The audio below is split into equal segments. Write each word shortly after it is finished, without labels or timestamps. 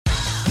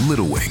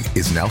Little Wing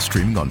is now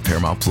streaming on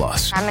Paramount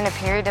Plus. I'm in a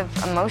period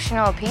of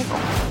emotional upheaval.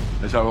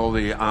 Is that all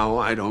the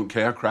I don't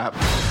care crap?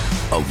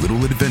 A little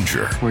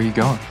adventure. Where are you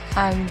going?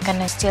 I'm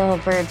gonna steal a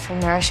bird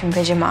from the Russian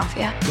pigeon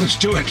mafia. Let's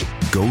do it.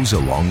 Goes a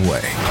long way.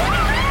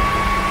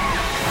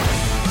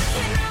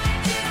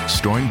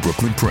 Starring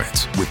Brooklyn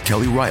Prince with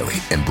Kelly Riley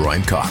and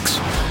Brian Cox.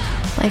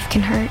 Life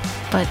can hurt,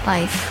 but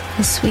life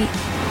is sweet.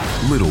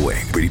 Little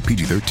Wing, rated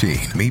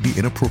PG-13, may be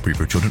inappropriate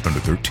for children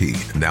under 13.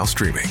 Now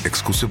streaming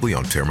exclusively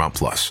on Paramount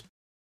Plus.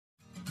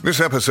 This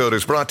episode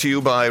is brought to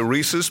you by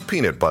Reese's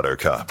Peanut Butter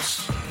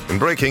Cups. In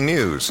breaking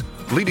news,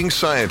 leading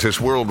scientists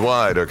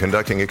worldwide are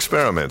conducting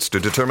experiments to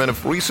determine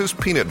if Reese's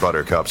Peanut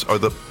Butter Cups are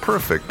the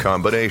perfect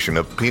combination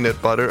of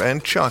peanut butter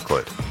and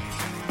chocolate.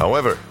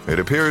 However, it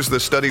appears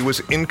the study was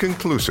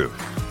inconclusive,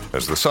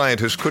 as the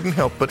scientists couldn't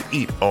help but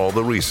eat all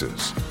the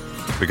Reese's.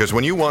 Because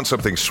when you want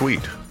something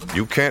sweet,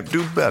 you can't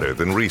do better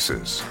than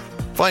Reese's.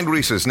 Find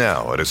Reese's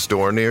now at a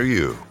store near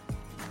you.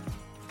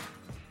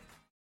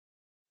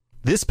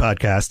 This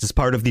podcast is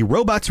part of the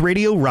Robots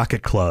Radio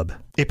Rocket Club,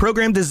 a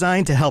program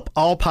designed to help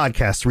all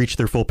podcasts reach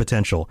their full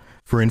potential.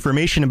 For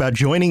information about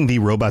joining the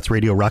Robots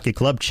Radio Rocket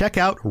Club, check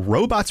out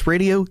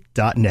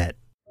robotsradio.net.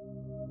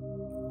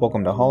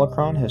 Welcome to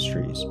Holocron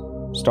Histories,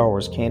 Star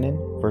Wars Canon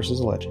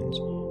versus Legends,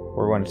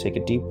 where we're going to take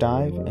a deep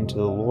dive into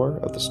the lore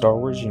of the Star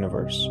Wars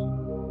universe.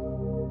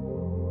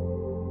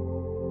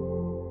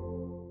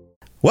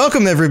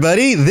 Welcome,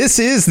 everybody. This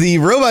is the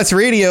Robots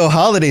Radio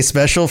Holiday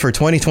Special for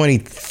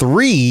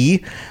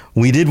 2023.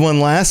 We did one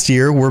last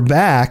year. We're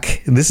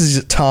back. This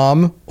is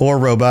Tom or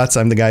Robots.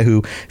 I'm the guy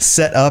who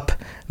set up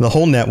the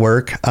whole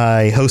network.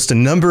 I host a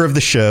number of the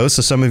shows,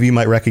 so some of you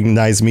might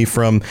recognize me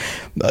from,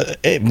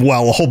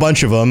 a whole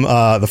bunch of them.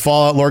 The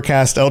Fallout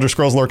Lorecast, Elder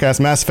Scrolls Lorecast,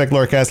 Mass Effect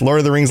Lorecast, Lord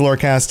of the Rings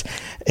Lorecast,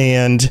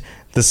 and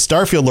the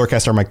Starfield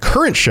Lorecast are my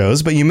current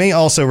shows, but you may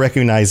also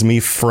recognize me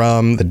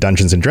from the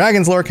Dungeons &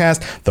 Dragons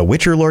Lorecast, the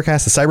Witcher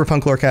Lorecast, the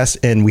Cyberpunk Lorecast,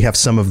 and we have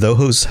some of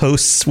those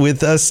hosts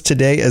with us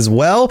today as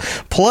well,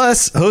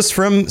 plus hosts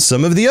from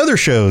some of the other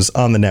shows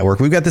on the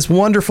network. We've got this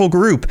wonderful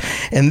group,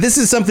 and this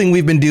is something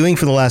we've been doing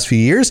for the last few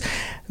years.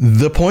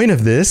 The point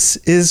of this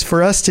is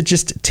for us to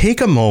just take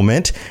a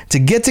moment to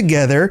get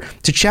together,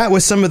 to chat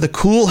with some of the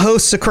cool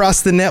hosts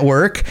across the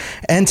network,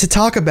 and to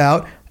talk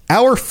about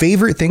our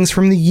favorite things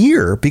from the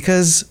year,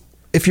 because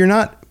if you're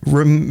not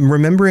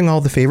remembering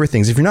all the favorite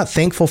things, if you're not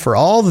thankful for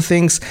all the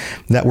things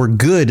that were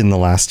good in the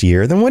last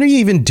year, then what are you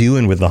even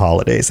doing with the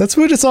holidays? That's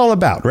what it's all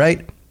about,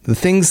 right? The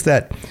things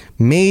that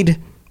made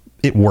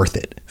it worth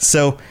it.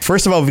 So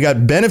first of all, we've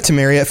got Ben of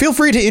Temeria. Feel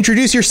free to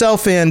introduce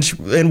yourself and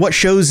what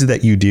shows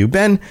that you do.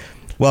 Ben,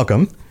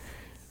 welcome.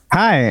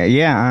 Hi,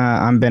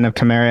 I'm Ben of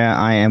Temeria.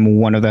 I am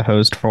one of the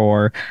hosts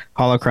for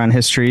Holocron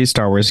Histories,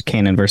 Star Wars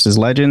Canon versus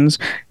Legends,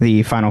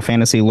 the Final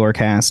Fantasy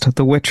Lorecast,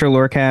 the Witcher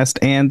Lorecast,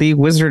 and the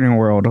Wizarding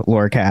World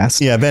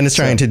Lorecast. Yeah, Ben is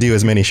trying to do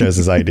as many shows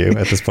as I do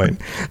at this point.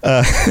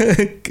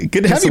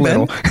 Good to have you,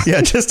 Ben.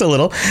 Yeah, just a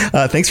little.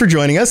 Thanks for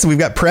joining us. We've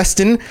got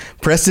Preston.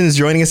 Preston is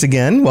joining us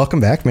again.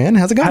 Welcome back, man.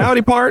 How's it going?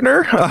 Howdy,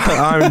 partner.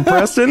 I'm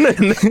Preston,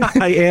 and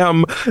I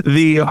am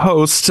the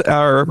host,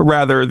 or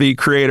rather the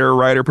creator,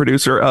 writer,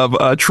 producer of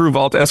True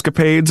Vault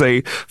Escapades,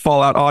 a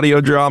Fallout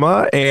audio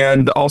drama,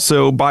 and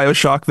also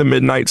BioShock the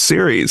Midnight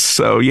series.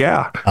 So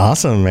yeah.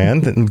 Awesome,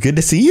 man. Good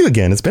to see you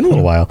again. It's been a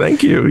little while.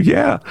 Thank you.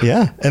 Yeah.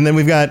 And then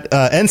we've got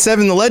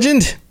N7 the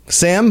Legend.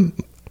 Sam,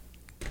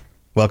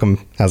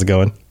 welcome. How's it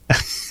going?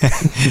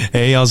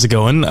 Hey, how's it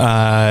going?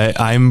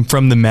 I'm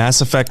from the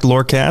Mass Effect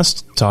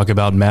Lorecast. Talk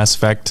about Mass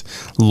Effect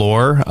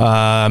lore.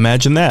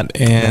 Imagine that.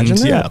 And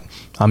yeah,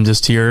 I'm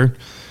just here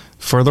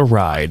for the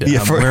ride.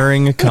 I'm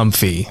wearing a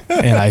comfy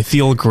and I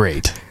feel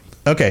great.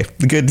 Okay,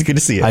 good to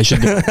see you. I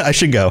should go. I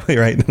should go.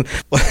 Right.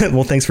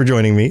 Well, thanks for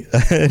joining me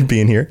and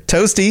being here.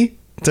 Toasty,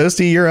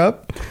 you're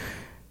up.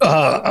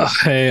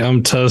 Hey,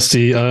 I'm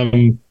Toasty.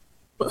 I'm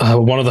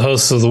one of the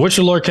hosts of the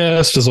Witcher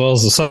Lorecast as well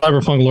as the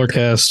Cyberpunk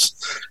Lorecast.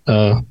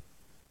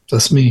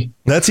 That's me.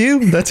 That's you.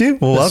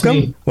 Well,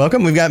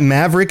 welcome. We've got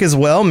Maverick as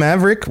well.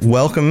 Maverick,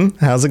 welcome.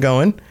 How's it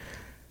going?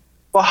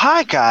 Well,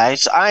 hi,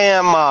 guys. I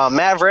am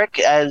Maverick,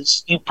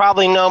 as you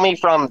probably know me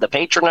from the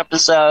Patreon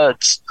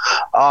episodes.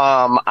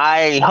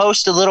 I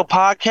host a little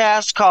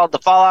podcast called the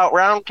Fallout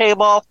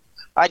Roundtable.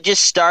 I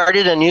just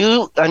started a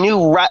new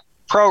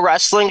pro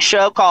wrestling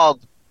show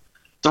called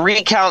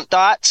 3 Count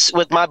Dots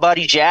with my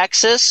buddy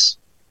Jaxus.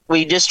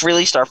 We just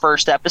released our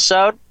first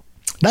episode.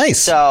 Nice.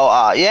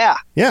 So, yeah.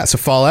 Yeah, so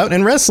Fallout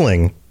and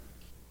wrestling.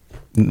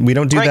 We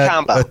don't do Great that.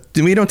 Combo.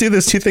 We don't do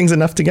those two things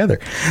enough together.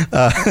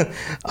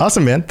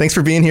 Awesome, man. Thanks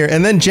for being here.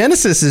 And then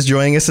Genesis is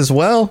joining us as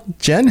well.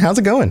 Jen, how's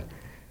it going?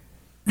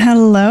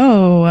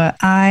 Hello.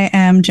 I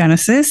am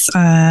Genesis,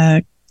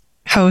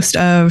 host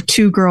of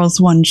Two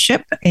Girls, One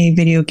Ship, a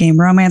video game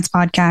romance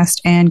podcast,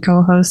 and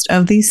co-host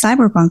of the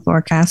Cyberpunk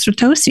Lorecast with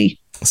Toasty.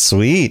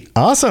 Sweet.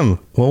 Awesome.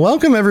 Well,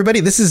 welcome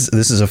everybody. This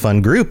is a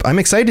fun group. I'm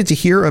excited to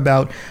hear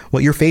about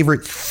what your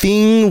favorite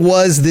thing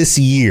was this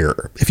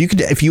year.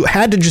 If you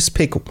had to just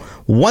pick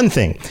one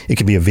thing, it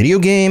could be a video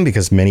game,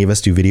 because many of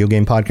us do video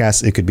game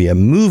podcasts. It could be a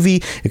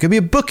movie. It could be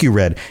a book you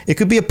read. It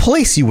could be a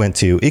place you went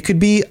to. It could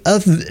be a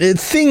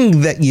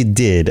thing that you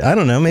did. I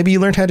don't know. Maybe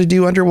you learned how to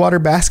do underwater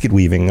basket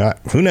weaving.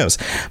 Who knows?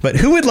 But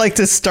who would like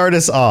to start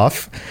us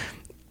off?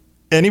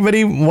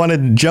 Anybody want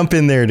to jump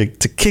in there to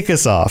kick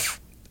us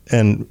off?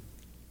 And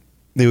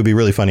it would be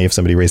really funny if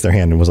somebody raised their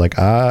hand and was like,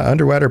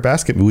 underwater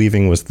basket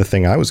weaving was the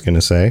thing I was going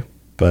to say,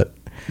 but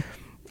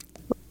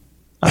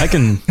I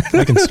can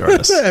start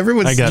us.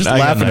 Everyone's just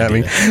laughing at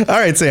me. All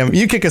right, Sam,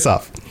 you kick us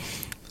off.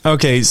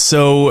 Okay.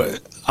 So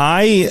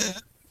I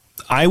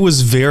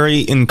was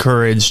very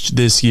encouraged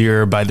this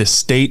year by the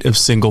state of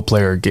single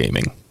player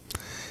gaming.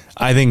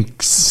 I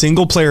think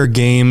single player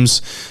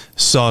games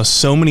saw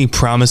so many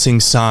promising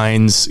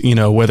signs,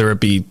 whether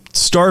it be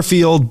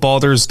Starfield,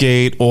 Baldur's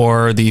Gate,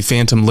 or the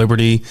Phantom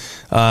Liberty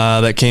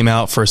that came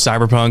out for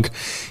Cyberpunk.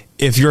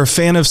 If you're a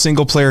fan of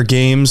single player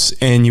games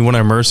and you want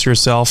to immerse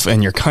yourself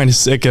and you're kind of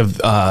sick of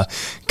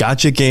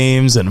gacha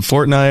games and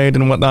Fortnite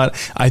and whatnot,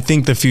 I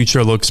think the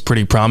future looks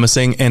pretty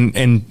promising.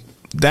 And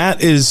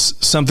that is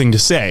something to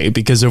say,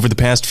 because over the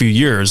past few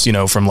years,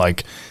 from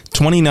like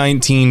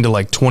 2019 to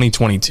like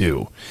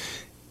 2022,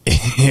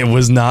 it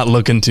was not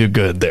looking too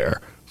good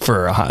there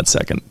for a hot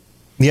second.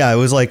 Yeah, it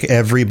was like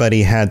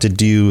everybody had to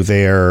do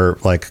their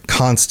like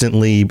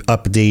constantly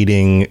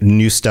updating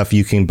new stuff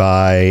you can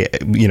buy,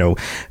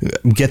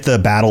 get the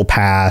battle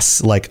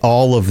pass, like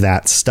all of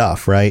that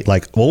stuff, right?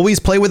 Like always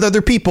play with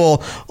other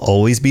people,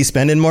 always be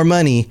spending more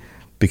money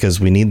because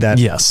we need that.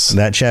 Yes.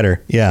 That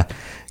cheddar. Yeah.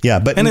 Yeah.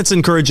 And it's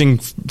encouraging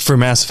for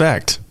Mass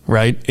Effect,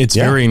 right? It's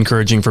very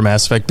encouraging for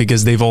Mass Effect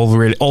because they've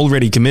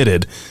already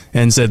committed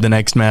and said the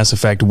next Mass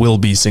Effect will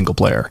be single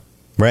player.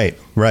 Right.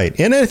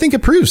 And I think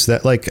it proves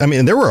that,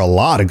 there were a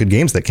lot of good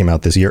games that came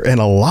out this year,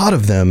 and a lot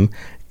of them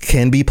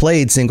can be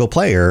played single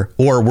player,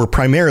 or were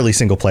primarily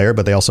single player,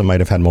 but they also might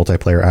have had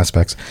multiplayer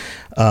aspects.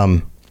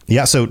 So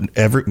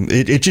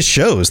it just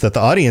shows that the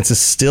audience is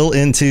still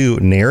into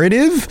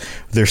narrative.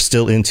 They're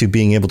still into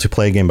being able to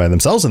play a game by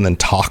themselves and then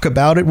talk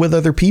about it with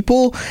other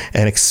people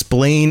and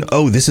explain,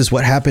 this is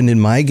what happened in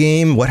my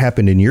game, what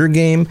happened in your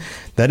game.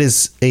 That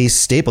is a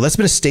staple. That's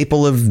been a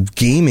staple of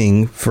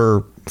gaming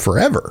for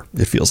forever,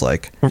 it feels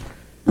like.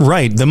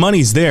 Right. The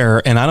money's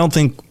there. And I don't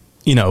think,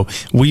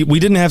 we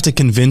didn't have to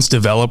convince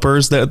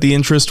developers that the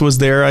interest was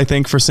there, I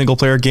think, for single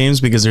player games,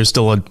 because there's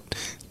still a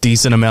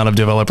decent amount of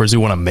developers who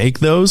want to make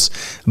those.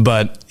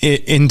 But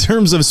in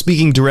terms of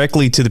speaking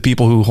directly to the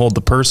people who hold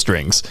the purse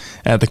strings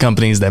at the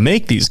companies that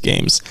make these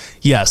games,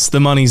 yes, the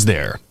money's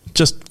there.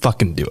 Just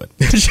fucking do it.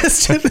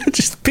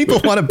 just people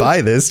want to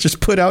buy this.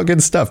 Just put out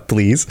good stuff,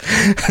 please.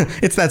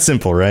 It's that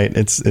simple, right?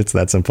 It's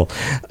that simple.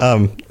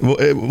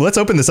 Let's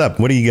open this up.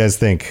 What do you guys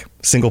think?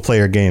 Single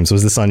player games.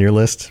 Was this on your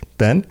list,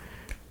 Ben?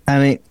 I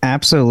mean,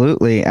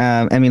 absolutely.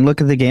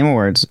 Look at the Game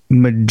Awards.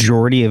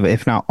 Majority of,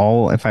 if not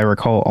all, if I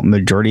recall,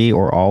 majority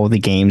or all of the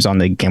games on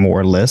the Game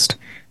Award list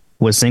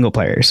was single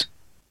players.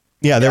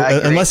 Yeah,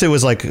 unless it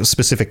was like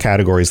specific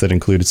categories that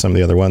included some of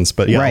the other ones.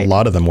 But a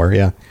lot of them were.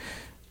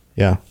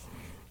 Yeah.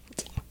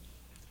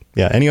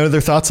 Any other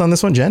thoughts on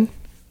this one, Jen?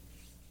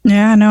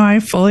 Yeah, no,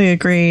 I fully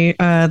agree.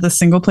 The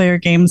single player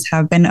games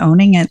have been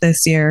owning it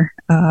this year.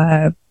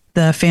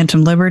 The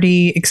Phantom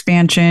Liberty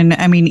expansion,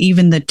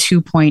 even the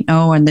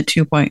 2.0 and the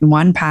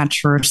 2.1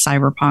 patch for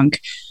Cyberpunk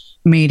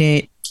made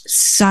it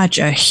such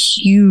a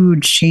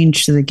huge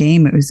change to the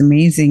game. It was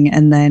amazing.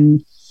 And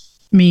then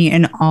me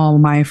and all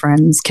my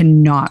friends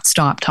cannot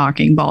stop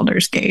talking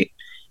Baldur's Gate.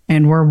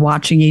 And we're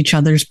watching each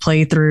other's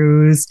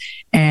playthroughs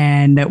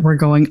and we're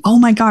going, oh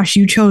my gosh,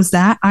 you chose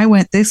that. I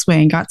went this way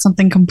and got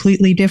something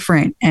completely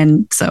different.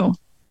 And so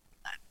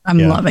I'm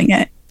loving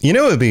it.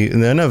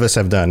 None of us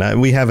have done.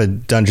 We have a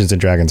Dungeons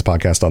and Dragons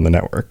podcast on the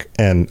network.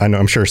 And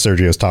I'm sure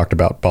Sergio's talked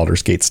about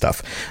Baldur's Gate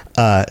stuff.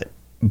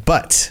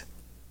 But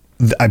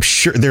I'm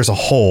sure there's a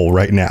hole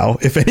right now.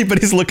 If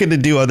anybody's looking to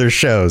do other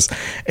shows,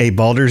 a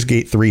Baldur's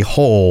Gate 3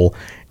 hole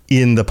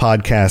in the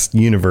podcast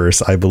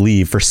universe, I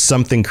believe, for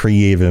something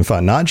creative and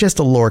fun, not just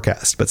a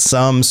lorecast, but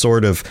some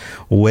sort of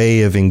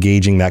way of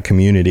engaging that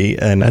community.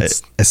 And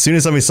as soon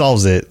as somebody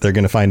solves it, they're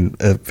going to find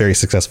a very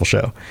successful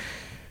show.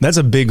 That's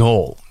a big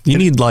hole. You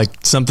need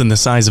like something the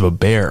size of a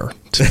bear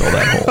to fill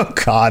that hole. Oh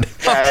God.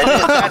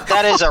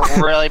 That is a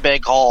really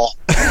big hole.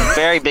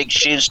 Very big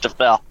shoes to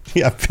fill.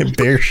 Yeah,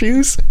 bear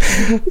shoes?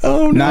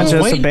 Oh, no. Not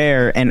just a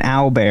bear, an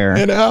owl bear.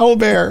 An owl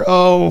bear.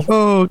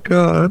 Oh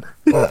God.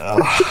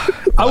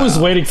 I was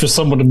waiting for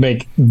someone to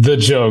make the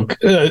joke,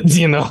 all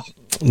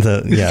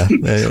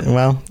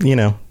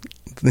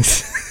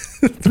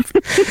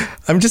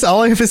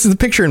I have is the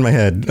picture in my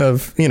head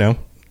of,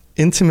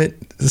 intimate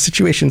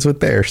situations with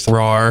bears.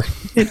 Roar.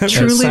 It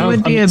truly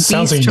would be a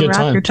beast to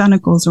wrap your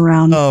tentacles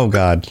around. Oh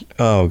God.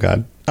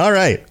 All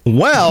right.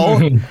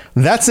 Well,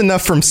 that's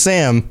enough from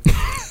Sam.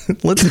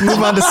 Let's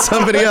move on to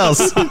somebody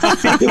else.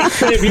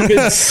 Have you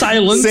been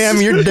silenced?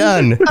 Sam, you're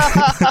done.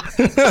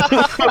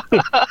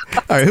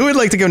 All right, who would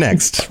like to go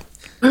next?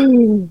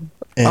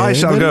 I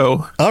shall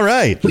go. All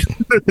right.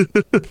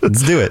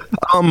 Let's do it.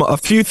 A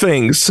few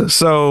things.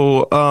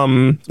 So,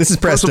 this is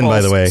Preston,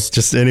 by the way.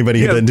 Just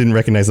anybody that didn't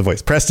recognize the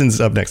voice. Preston's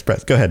up next.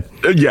 Go ahead.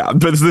 Yeah,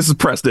 but this is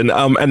Preston.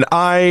 And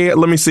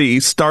let me see,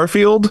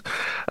 Starfield,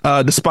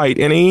 despite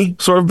any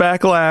sort of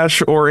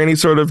backlash or any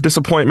sort of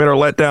disappointment or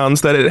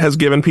letdowns that it has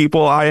given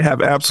people, I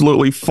have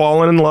absolutely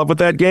fallen in love with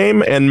that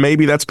game. And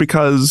maybe that's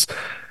because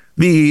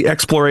the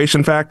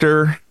exploration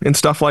factor and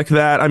stuff like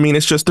that. I mean,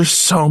 it's just, there's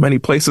so many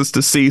places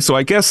to see. So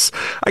I guess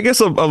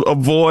a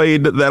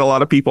void that a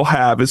lot of people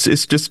have is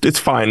it's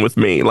fine with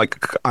me.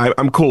 Like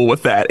I'm cool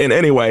with that. And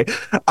anyway,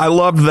 I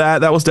loved that.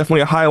 That was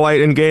definitely a highlight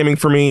in gaming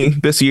for me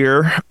this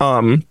year.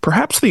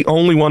 Perhaps the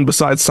only one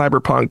besides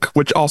Cyberpunk,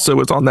 which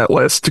also is on that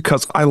list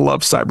because I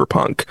love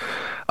Cyberpunk.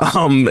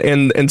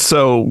 And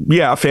so,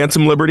 yeah,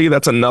 Phantom Liberty,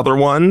 that's another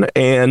one.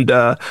 And,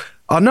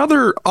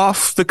 another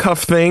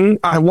off-the-cuff thing,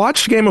 I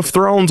watched Game of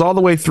Thrones all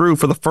the way through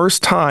for the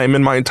first time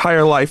in my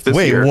entire life this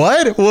year. Wait,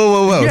 what?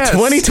 Whoa. Yes.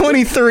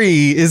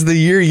 2023 is the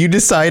year you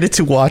decided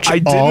to watch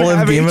all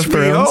of Game of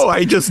Thrones?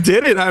 I just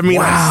did it. I mean,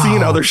 wow. I've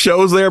seen other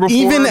shows there before.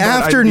 Even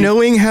after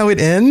knowing how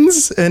it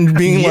ends and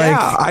being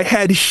I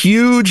had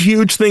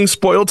huge things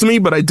spoiled to me,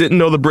 but I didn't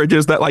know the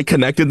bridges that like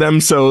connected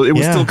them. So it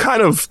was still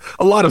kind of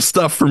a lot of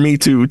stuff for me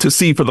to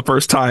see for the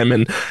first time.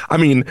 And I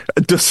mean,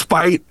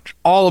 despite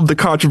all of the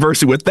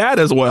controversy with that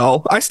as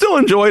well, I still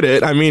enjoyed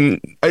it. I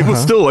mean, it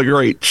was still a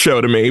great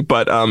show to me,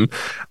 but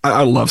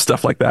I love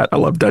stuff like that. I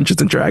love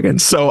Dungeons and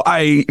Dragons. So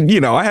I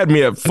had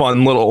me a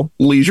fun little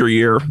leisure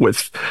year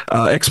with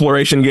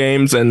exploration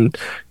games and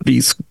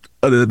this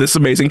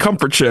amazing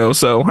comfort show.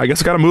 So I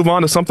guess I got to move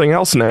on to something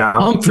else now.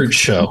 Comfort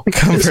show.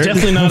 It's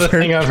definitely not a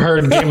thing I've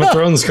heard Game of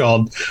Thrones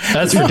called.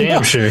 That's for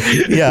damn sure.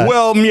 Yeah.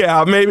 Well,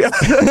 yeah, maybe.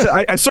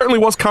 I certainly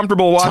was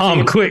comfortable watching.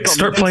 Tom, quick,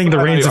 start playing the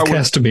Reigns of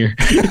Castamere.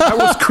 I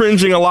was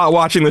cringing a lot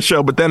watching the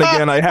show, but then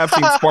again, I have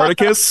seen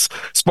Spartacus.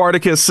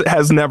 Spartacus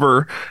has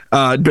never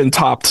been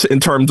topped in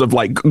terms of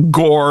like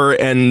gore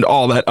and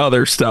all that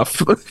other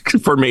stuff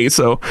for me.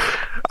 So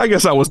I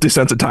guess I was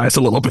desensitized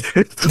a little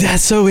bit.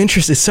 That's so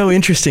interesting. It's so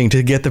interesting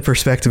to get the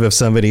perspective of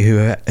somebody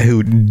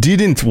who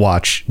didn't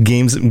watch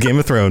Game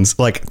of Thrones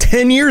like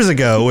 10 years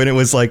ago when it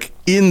was like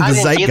in the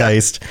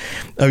zeitgeist.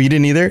 Oh, you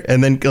didn't either?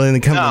 And then in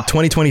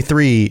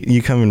 2023,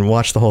 you come and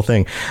watch the whole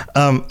thing.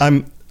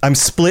 I'm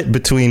split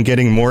between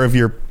getting more of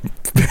your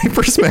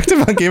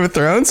perspective on Game of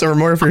Thrones or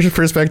more of your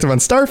perspective on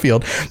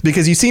Starfield,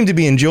 because you seem to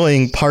be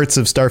enjoying parts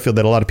of Starfield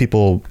that a lot of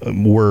people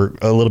were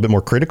a little bit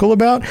more critical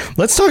about.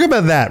 Let's talk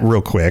about that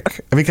real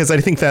quick, because I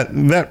think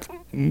that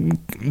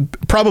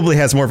probably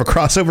has more of a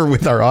crossover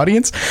with our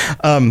audience.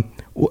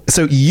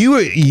 So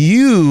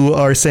you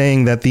are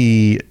saying that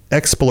the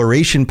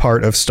exploration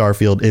part of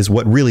Starfield is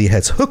what really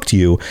has hooked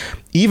you,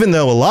 even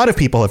though a lot of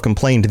people have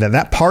complained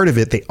that part of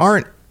it they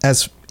aren't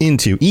as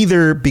into,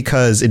 either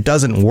because it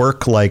doesn't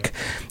work like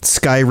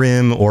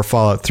Skyrim or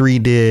Fallout 3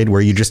 did, where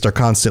you just are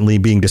constantly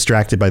being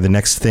distracted by the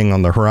next thing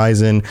on the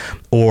horizon,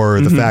 or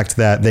the fact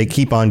that they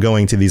keep on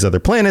going to these other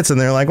planets and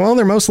they're like, well,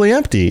 they're mostly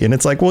empty. And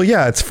it's like, well,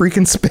 yeah, it's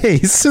freaking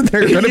space.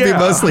 They're going to be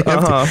mostly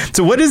empty.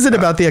 So what is it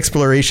about the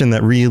exploration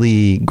that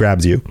really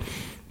grabs you?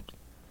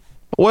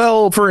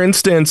 Well, for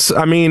instance,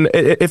 I mean,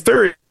 if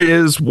there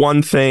is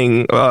one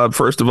thing,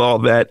 first of all,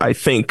 that I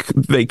think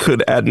they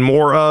could add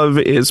more of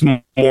is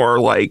more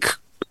like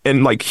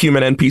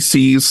human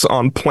NPCs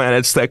on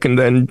planets that can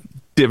then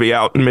divvy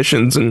out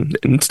missions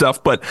and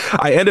stuff. But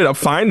I ended up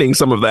finding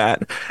some of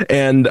that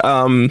and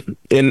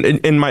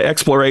in my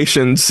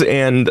explorations,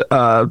 and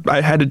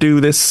I had to do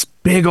this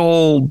big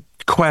old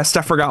quest.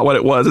 I forgot what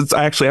it was.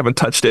 I actually haven't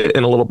touched it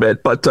in a little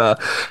bit, but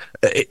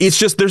it's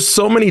just, there's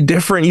so many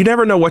different, you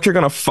never know what you're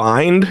going to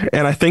find.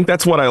 And I think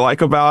that's what I like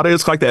about it.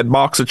 It's like that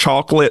box of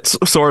chocolates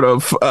sort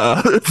of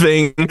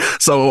thing.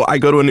 So I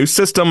go to a new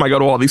system, I go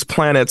to all these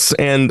planets.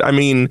 And I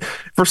mean,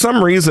 for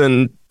some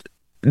reason,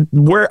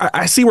 where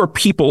I see where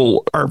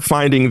people are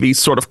finding these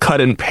sort of cut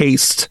and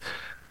paste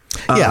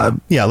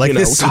like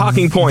this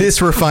talking point.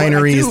 This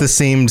refinery is the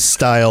same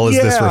style as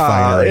this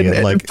refinery,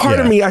 and like part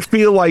of me, I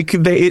feel like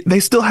they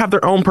still have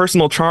their own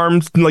personal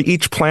charms. Like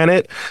each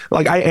planet,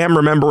 like I am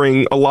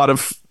remembering a lot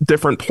of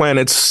different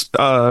planets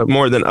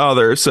more than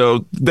others.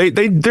 So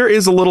there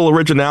is a little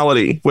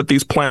originality with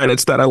these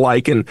planets that I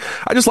like, and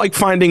I just like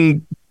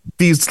finding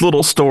these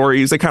little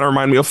stories. They kind of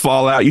remind me of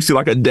Fallout. You see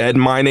like a dead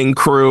mining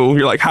crew.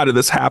 You're like, how did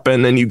this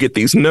happen? And you get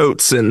these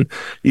notes and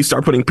you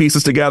start putting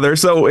pieces together.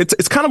 So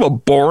it's kind of a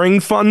boring,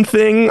 fun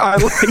thing I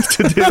like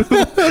to do.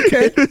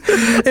 Okay.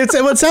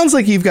 It sounds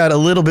like you've got a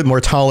little bit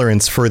more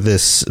tolerance for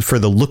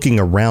the looking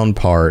around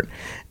part,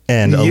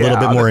 and a little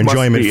bit more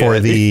enjoyment for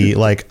the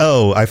like,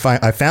 oh, I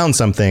found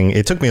something.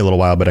 It took me a little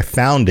while, but I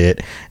found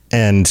it.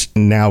 And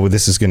now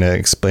this is going to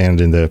expand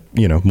into,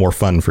 more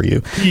fun for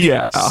you.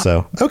 Yeah.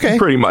 So, okay.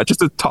 Pretty much.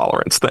 It's a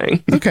tolerance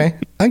thing. Okay.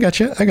 I got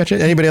you.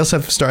 Anybody else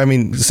have I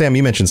mean, Sam,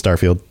 you mentioned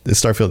Starfield. Is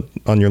Starfield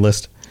on your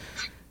list?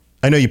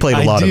 I know you played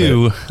a lot of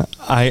it.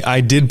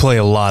 I did play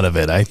a lot of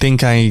it. I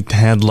think I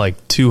had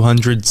like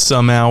 200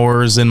 some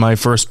hours in my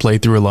first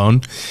playthrough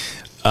alone.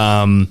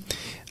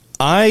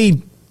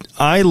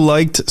 I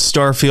liked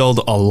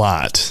Starfield a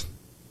lot,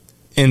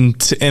 and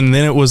then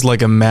it was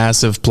like a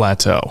massive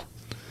plateau.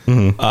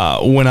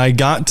 When I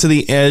got to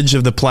the edge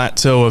of the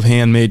plateau of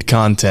handmade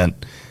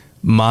content,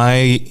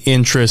 my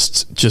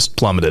interest just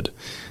plummeted.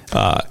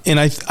 And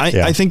I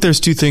think there's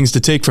two things to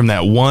take from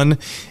that. One,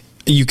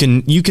 you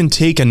can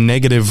take a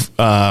negative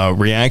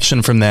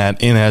reaction from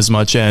that in as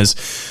much as,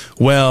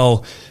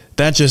 well,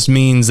 that just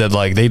means that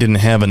like they didn't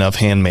have enough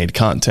handmade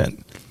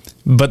content.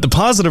 But the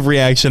positive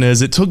reaction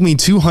is it took me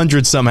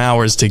 200 some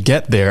hours to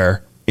get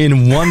there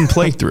in one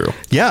playthrough.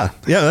 Yeah,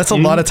 that's a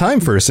lot of time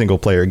for a single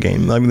player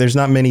game. I mean, there's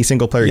not many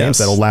single player games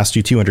that'll last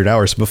you 200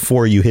 hours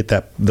before you hit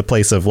the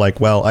place of like,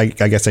 well, I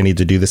guess I need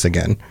to do this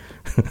again.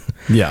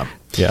 Yeah.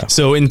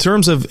 So in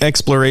terms of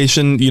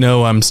exploration,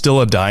 I'm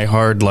still a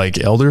diehard like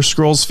Elder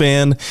Scrolls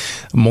fan.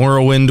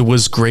 Morrowind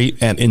was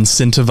great at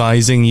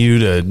incentivizing you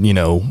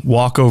to,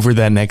 walk over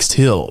that next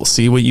hill,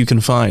 see what you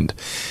can find.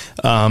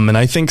 And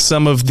I think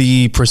some of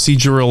the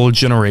procedural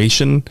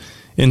generation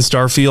in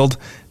Starfield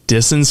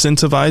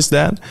disincentivized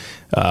that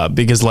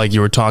because like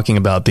you were talking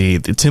about the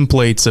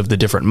templates of the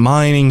different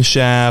mining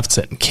shafts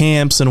and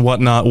camps and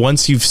whatnot.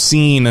 Once you've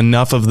seen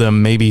enough of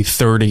them, maybe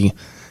 30,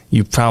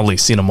 you've probably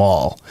seen them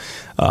all.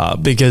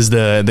 Because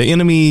the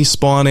enemy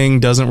spawning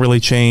doesn't really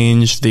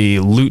change. The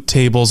loot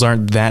tables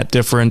aren't that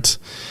different.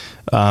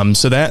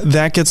 So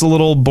that gets a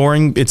little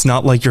boring. It's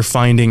not like you're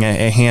finding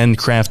a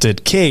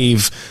handcrafted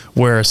cave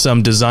where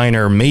some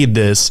designer made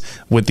this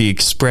with the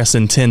express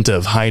intent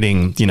of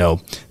hiding,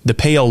 the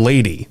pale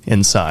lady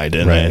inside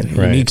and a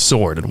unique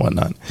sword and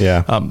whatnot.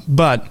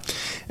 But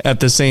at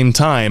the same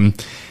time,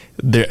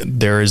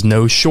 there is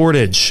no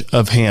shortage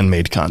of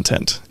handmade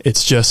content.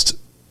 It's just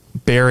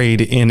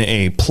buried in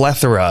a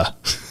plethora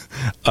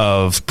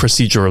of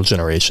procedural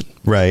generation.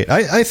 Right.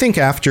 I think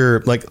after,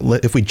 like,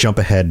 if we jump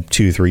ahead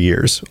 2-3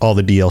 years, all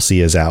the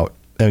DLC is out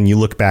and you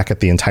look back at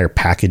the entire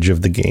package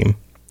of the game,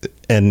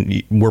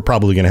 and we're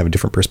probably going to have a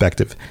different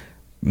perspective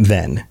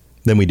then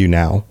than we do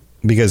now,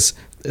 because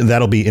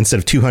that'll be, instead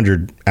of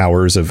 200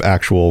 hours of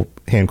actual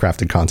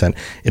handcrafted content,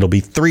 it'll be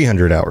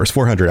 300 hours,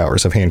 400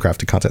 hours of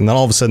handcrafted content. And then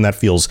all of a sudden that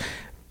feels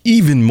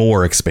even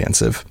more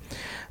expansive.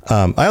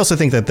 I also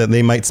think that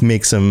they might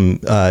make some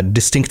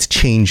distinct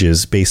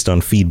changes based on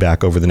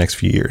feedback over the next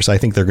few years. I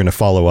think they're going to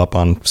follow up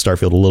on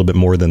Starfield a little bit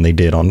more than they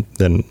did on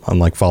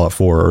like Fallout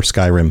 4 or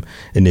Skyrim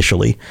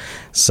initially.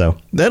 So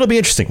that'll be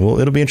interesting. Well,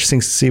 it'll be interesting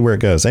to see where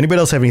it goes. Anybody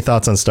else have any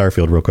thoughts on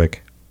Starfield real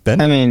quick?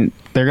 Ben? I mean,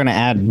 they're going to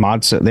add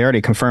mods. They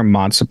already confirmed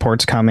mod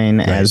support's coming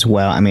as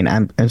well. I mean,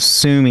 I'm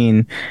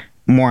assuming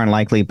more than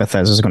likely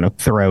Bethesda's going to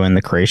throw in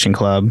the Creation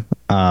Club.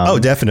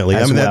 Definitely.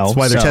 I mean, that's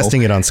why they're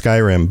testing it on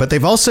Skyrim. But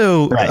they've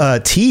also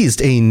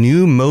teased a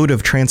new mode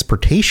of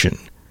transportation,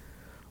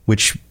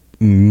 which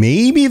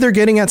maybe they're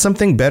getting at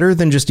something better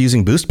than just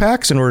using boost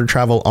packs in order to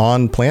travel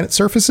on planet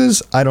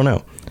surfaces. I don't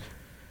know.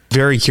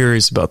 Very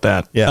curious about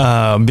that.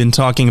 I've been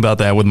talking about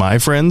that with my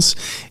friends,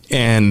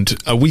 and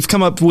we've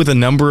come up with a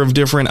number of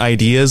different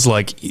ideas.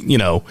 Like,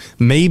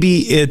 maybe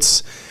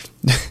it's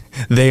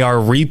they are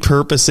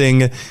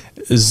repurposing,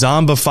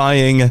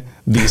 zombifying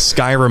the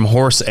Skyrim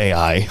horse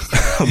AI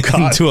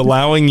into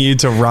allowing you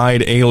to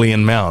ride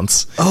alien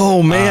mounts.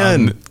 Oh,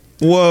 man.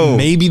 Whoa.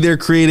 Maybe they're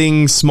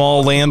creating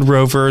small Land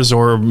Rovers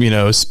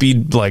or,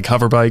 speed like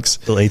hover bikes.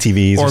 Little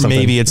ATVs or something.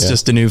 Maybe it's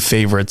just a new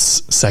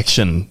favorites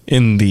section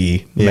in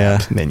the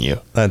map menu.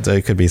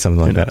 It could be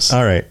something like that.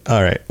 All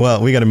right.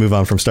 Well, we got to move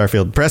on from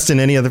Starfield. Preston,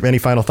 any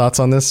final thoughts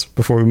on this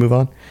before we move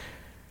on?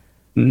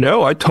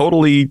 No, I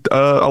totally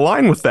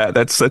align with that.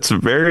 That's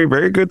very,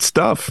 very good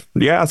stuff.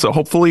 Yeah, so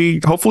hopefully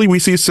we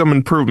see some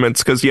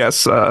improvements, because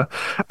yes,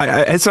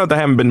 it's not that I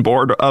haven't been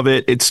bored of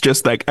it. It's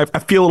just like I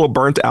feel a little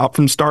burnt out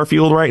from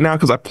Starfield right now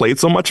because I played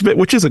so much of it,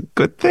 which is a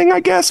good thing, I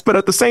guess. But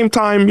at the same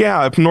time,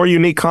 if more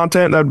unique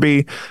content, that'd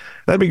be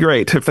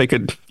great if they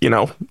could,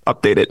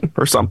 update it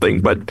or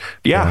something. But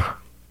yeah,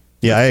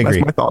 I agree.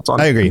 That's my thoughts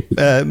on it. I agree.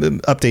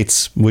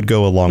 Updates would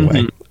go a long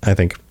way, I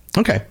think.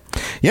 Okay.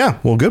 Yeah.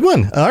 Well, good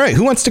one. All right.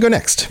 Who wants to go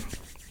next?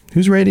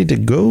 Who's ready to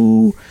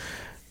go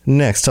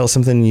next? Tell us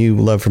something you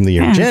love from the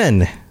year.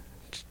 Jen.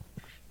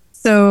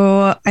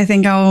 So I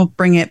think I'll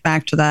bring it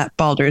back to that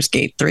Baldur's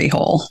Gate 3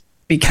 hole,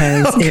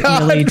 because it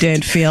really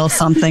did feel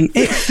something.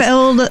 It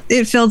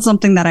filled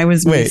something that I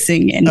was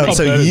missing in.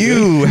 So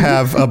you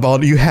had a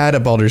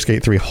Baldur's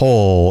Gate 3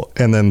 hole,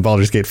 and then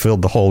Baldur's Gate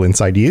filled the hole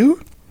inside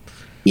you?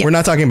 Yes. We're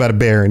not talking about a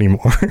bear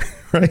anymore,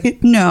 right?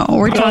 No,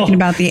 we're talking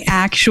about the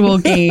actual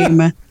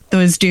game.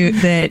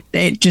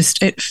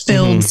 It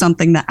filled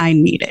something that I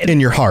needed in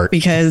your heart,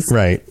 because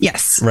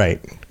yes,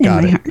 right,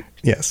 got it. Heart.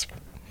 Yes,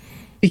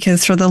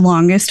 because for the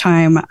longest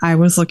time I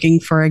was looking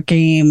for a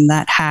game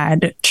that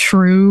had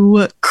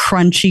true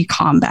crunchy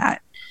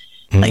combat,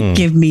 like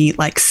give me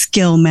like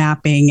skill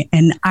mapping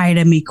and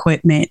item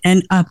equipment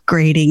and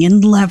upgrading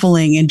and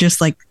leveling and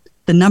just like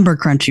the number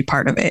crunchy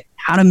part of it,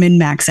 how to min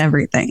max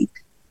everything,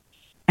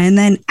 and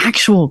then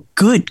actual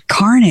good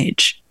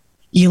carnage.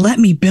 you let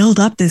me build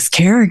up this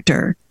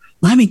character.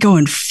 Let me go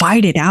and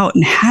fight it out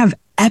and have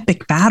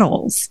epic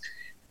battles.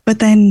 But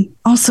then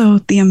also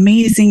the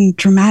amazing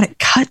dramatic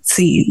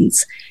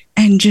cutscenes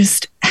and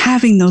just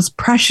having those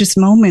precious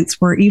moments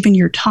where even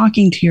you're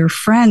talking to your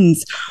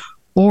friends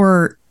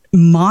or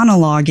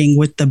monologuing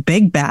with the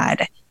big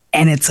bad,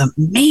 and it's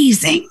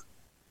amazing.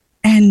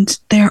 And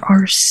there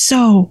are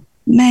so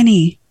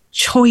many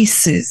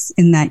choices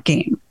in that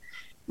game.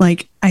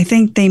 Like, I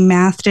think they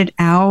mathed it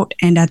out,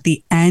 and at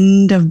the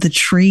end of the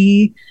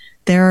tree,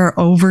 there are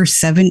over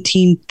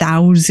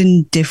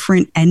 17,000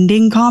 different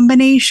ending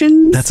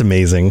combinations. That's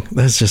amazing.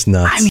 That's just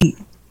nuts. I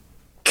mean,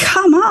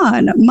 come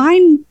on,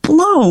 mind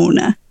blown.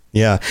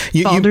 Yeah.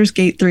 Baldur's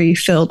Gate 3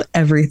 filled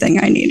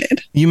everything I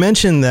needed. You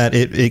mentioned that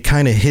it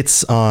kind of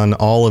hits on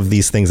all of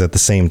these things at the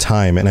same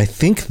time. And I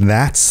think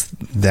that's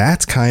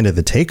kind of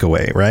the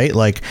takeaway, right?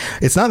 Like,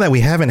 it's not that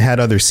we haven't had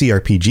other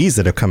CRPGs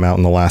that have come out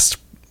in the last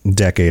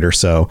decade or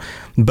so,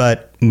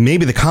 but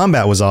maybe the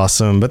combat was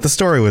awesome, but the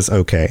story was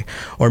okay.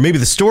 Or maybe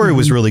the story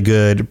was really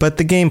good, but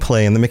the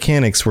gameplay and the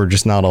mechanics were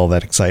just not all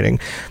that exciting.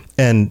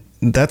 And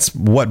that's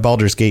what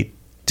Baldur's Gate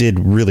did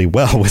really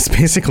well, was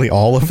basically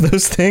all of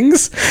those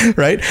things,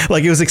 right?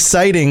 Like, it was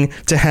exciting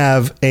to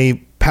have a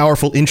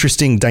powerful,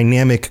 interesting,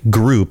 dynamic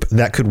group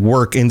that could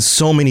work in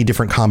so many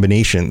different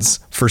combinations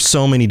for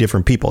so many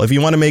different people. If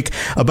you want to make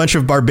a bunch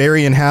of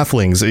barbarian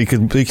halflings, it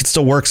could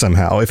still work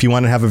somehow. If you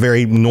want to have a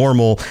very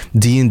normal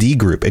D&D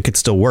group, it could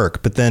still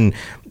work. But then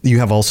you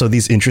have also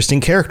these interesting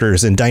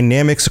characters and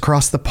dynamics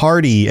across the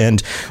party,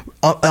 and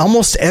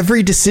almost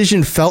every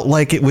decision felt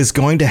like it was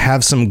going to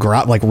have some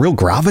real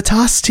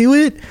gravitas to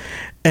it.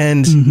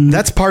 And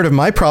that's part of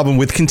my problem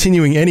with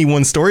continuing any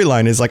one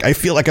storyline, is like, I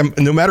feel like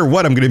no matter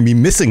what, I'm going to be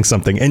missing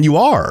something, and you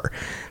are.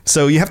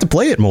 So you have to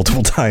play it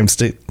multiple times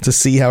to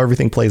see how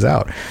everything plays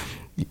out.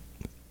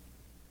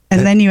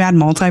 And then you add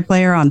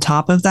multiplayer on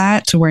top of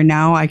that, to where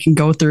now I can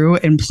go through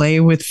and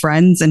play with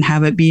friends and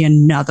have it be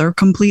another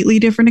completely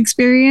different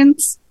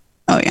experience.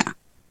 Oh yeah.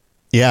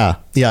 Yeah.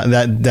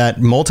 That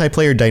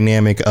multiplayer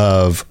dynamic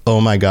of,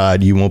 oh my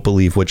God, you won't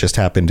believe what just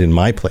happened in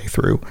my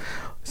playthrough.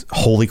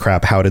 Holy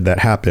crap, how did that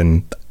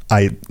happen?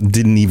 I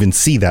didn't even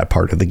see that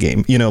part of the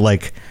game. You know,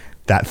 like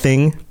that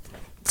thing.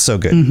 So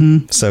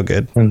good. So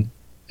good.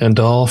 And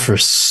all for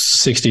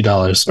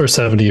 $60 or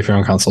 $70 if you're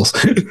on consoles.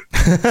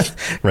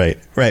 Right.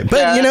 But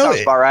Yeah, you that know,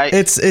 sounds about right.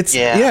 it's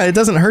it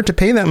doesn't hurt to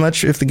pay that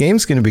much if the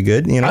game's going to be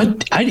good. You know,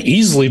 I'd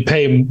easily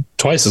pay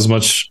twice as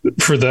much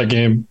for that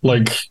game,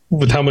 like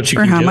with how much you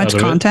For can how get much out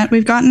of content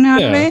we've gotten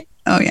out of Yeah. it.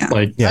 Oh yeah.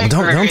 Like, yeah,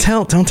 don't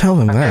tell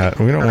them that.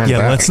 We don't want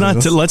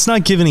that. Let's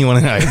not give anyone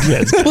an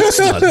idea. Let's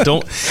not.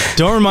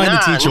 Don't remind the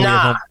teacher we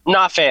have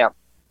not fam.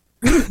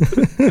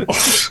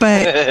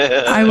 But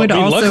I would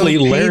also luckily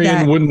pay Larian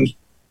that. wouldn't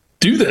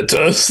do that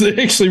to us.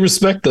 They actually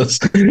respect us.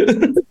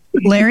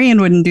 Larian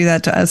wouldn't do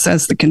that to us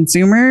as the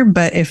consumer,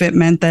 but if it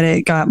meant that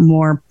it got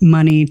more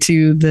money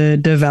to the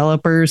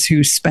developers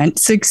who spent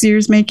 6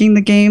 years making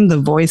the game, the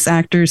voice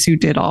actors who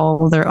did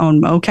all their own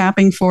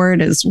mocapping for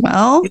it as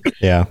well,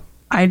 Yeah.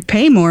 I'd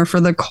pay more for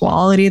the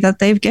quality that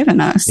they've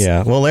given us.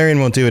 Yeah. Well, Larian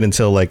won't do it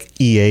until like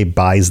EA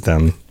buys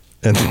them,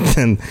 and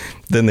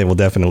then they will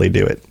definitely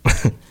do it.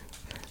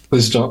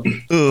 Please don't.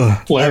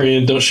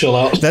 Larian, don't chill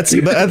out. That's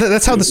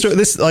how the story.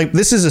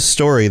 This is a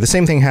story. The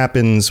same thing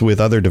happens with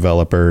other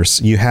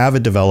developers. You have a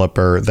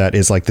developer that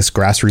is like this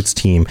grassroots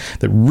team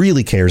that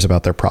really cares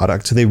about their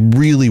product. They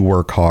really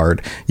work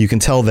hard. You can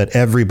tell that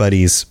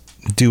everybody's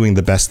doing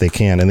the best they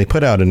can, and they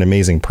put out an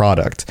amazing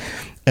product.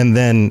 And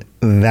then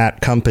that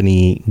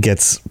company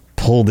gets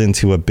pulled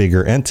into a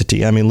bigger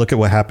entity. I mean, look at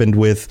what happened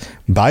with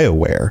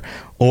BioWare,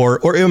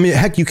 or I mean,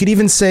 heck, you could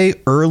even say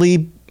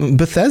early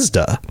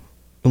Bethesda.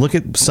 Look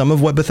at some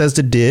of what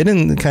Bethesda did,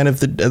 and kind of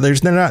they're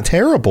not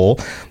terrible,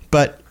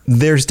 but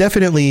there's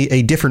definitely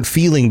a different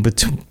feeling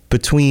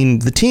between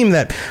the team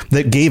that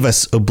gave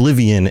us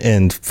Oblivion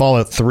and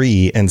Fallout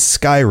 3 and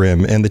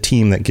Skyrim and the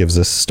team that gives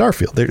us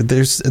Starfield.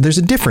 There's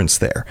a difference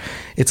there.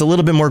 It's a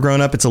little bit more grown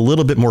up. It's a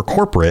little bit more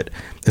corporate.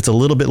 It's a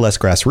little bit less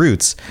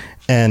grassroots.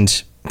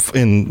 And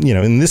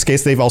in this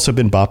case, they've also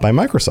been bought by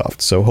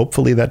Microsoft. So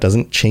hopefully that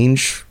doesn't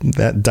change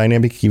that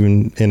dynamic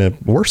even in a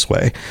worse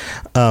way.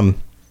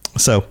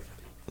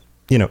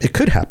 It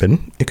could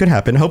happen. It could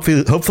happen.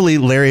 Hopefully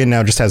Larian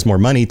now just has more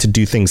money to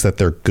do things that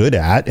they're good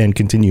at and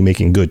continue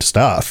making good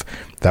stuff.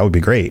 That would be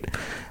great.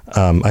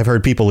 I've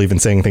heard people even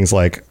saying things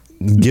like,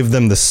 give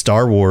them the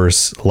Star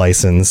Wars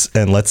license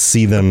and let's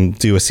see them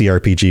do a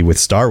CRPG with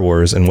Star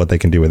Wars and what they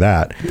can do with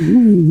that.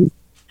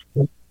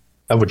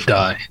 I would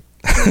die.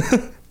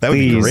 That would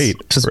be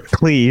great. Just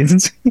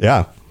please.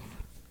 Yeah.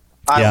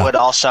 I would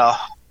also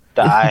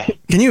die.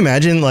 Can you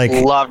imagine, like,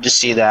 love to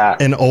see that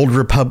an Old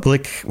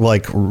Republic,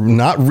 like,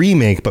 not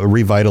remake but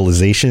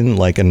revitalization,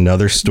 like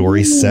another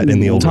story set in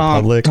the Old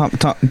Republic?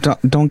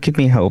 Don't give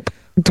me hope.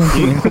 Don't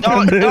give me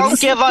hope. Don't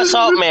give us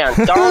hope, man.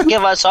 Don't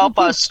give us hope,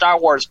 us Star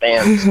Wars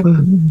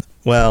fans.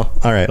 Well,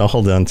 all right, I'll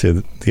hold on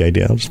to the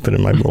idea. I'll just put it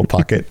in my little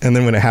pocket, and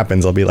then when it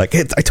happens, I'll be like,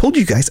 hey, I told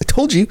you guys, I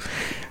told you.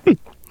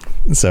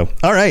 So,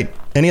 all right.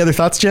 Any other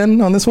thoughts,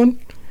 Jen, on this one?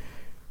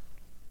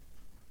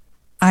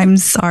 I'm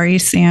sorry,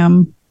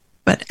 Sam,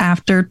 but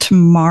after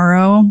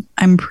tomorrow,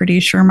 I'm pretty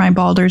sure my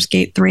Baldur's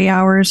Gate 3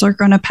 hours are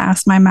going to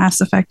pass my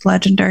Mass Effect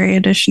Legendary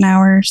Edition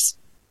hours.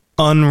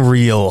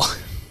 Unreal.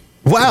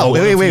 Wow.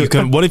 Wait.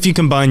 What if you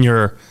combine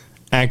your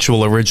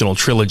actual original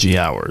trilogy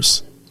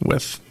hours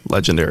with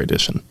Legendary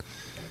Edition?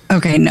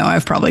 Okay, no,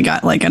 I've probably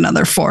got like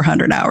another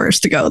 400 hours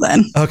to go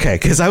then. Okay,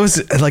 because I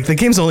was like, the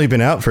game's only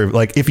been out for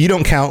like, if you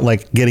don't count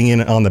like getting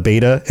in on the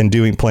beta and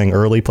playing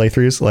early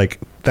playthroughs, like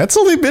that's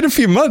only been a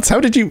few months.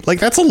 How did you like?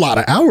 That's a lot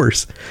of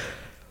hours.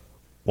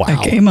 Wow,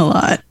 I game a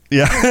lot.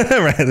 Yeah,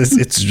 right.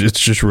 It's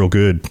just real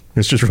good.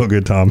 It's just real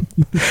good, Tom.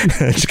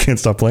 I just can't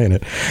stop playing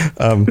it.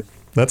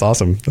 That's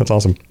awesome. That's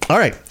awesome. All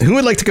right, who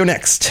would like to go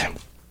next?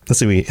 Let's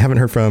see. We haven't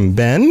heard from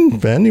Ben.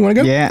 Ben, you want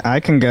to go? Yeah,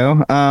 I can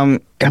go.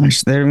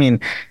 Gosh,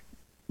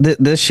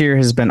 this year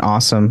has been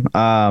awesome.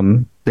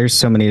 There's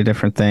so many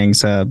different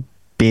things.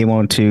 Being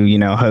able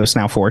to, host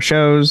now 4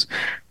 shows,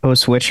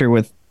 host Witcher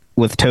with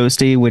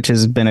Toasty, which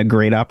has been a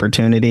great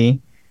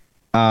opportunity.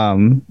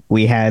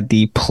 We had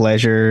the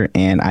pleasure,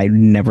 and I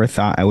never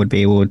thought I would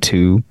be able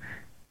to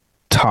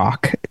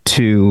talk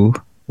to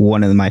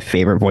one of my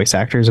favorite voice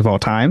actors of all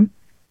time.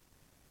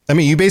 I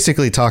mean, you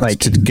basically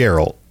talked to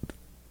Geralt.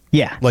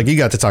 Yeah. Like you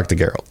got to talk to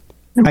Geralt.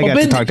 I got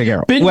to talk to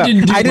Geralt. Ben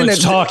didn't do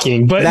much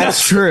talking, but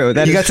that's true.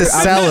 You got to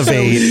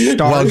salivate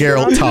while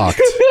Geralt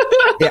talked.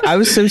 Yeah, I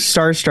was so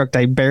starstruck.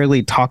 I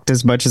barely talked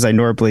as much as I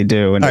normally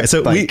do. And all right,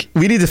 so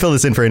we need to fill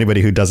this in for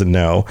anybody who doesn't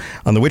know.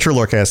 On the Witcher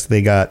Lorecast,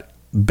 they got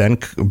Ben.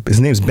 His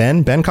name's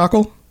Ben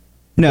Cockle.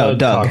 No,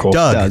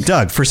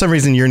 Doug. For some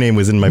reason, your name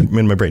was in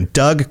my brain.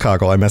 Doug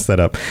Cockle. I messed that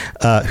up.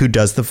 Who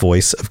does the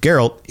voice of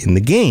Geralt in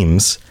the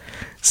games?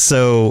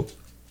 So,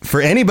 for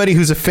anybody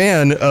who's a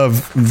fan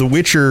of the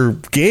Witcher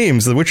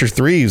games, The Witcher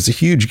 3 is a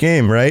huge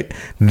game, right?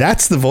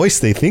 That's the voice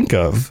they think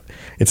of.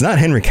 It's not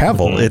Henry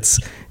Cavill. Mm-hmm. It's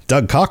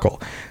Doug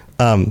Cockle.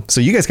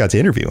 So you guys got to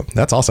interview him.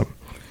 That's awesome.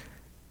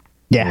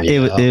 Yeah, it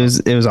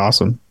was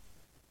awesome.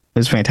 It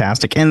was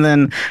fantastic. And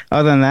then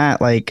other than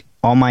that, like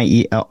all my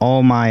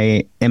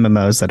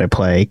MMOs that I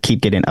play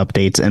keep getting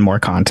updates and more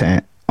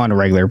content on a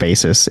regular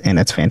basis, and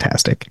it's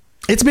fantastic.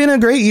 It's been a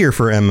great year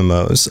for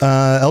MMOs.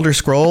 Elder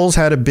Scrolls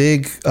had a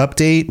big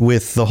update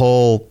with the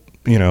whole,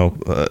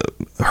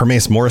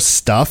 Hermaeus Morris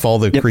stuff, all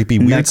the creepy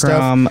weird stuff.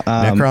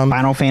 Necrom.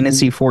 Final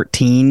Fantasy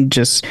 14,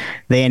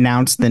 they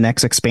announced the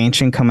next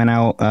expansion coming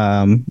out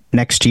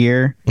next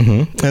year.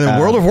 Mm-hmm. And then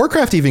World of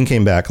Warcraft even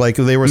came back. Like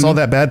there was all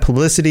that bad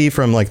publicity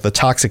from like the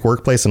toxic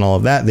workplace and all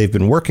of that. They've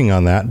been working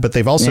on that, but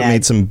they've also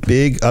made some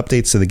big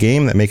updates to the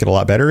game that make it a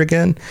lot better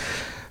again.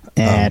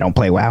 I don't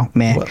play WoW,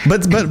 man.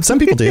 But some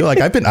people do. Like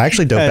I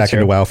actually dove back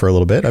into WoW for a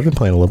little bit. I've been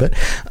playing a little bit.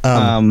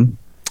 And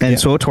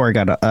SWTOR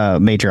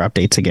got major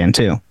updates again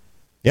too.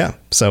 Yeah,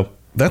 so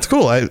that's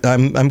cool.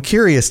 I'm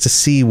curious to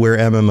see where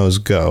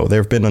MMOs go.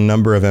 There have been a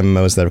number of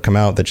MMOs that have come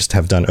out that just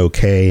have done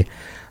okay.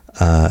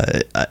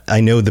 I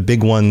know the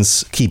big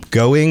ones keep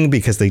going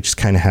because they just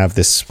kind of have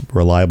this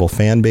reliable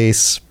fan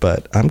base.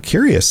 But I'm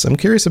curious. I'm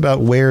curious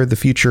about where the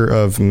future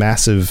of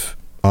massive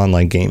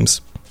online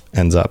games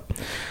ends up.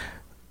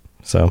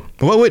 So,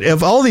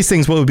 of all these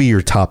things, what would be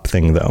your top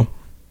thing, though?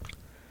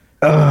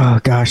 Oh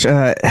gosh,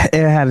 it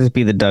had to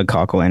be the Doug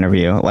Cockle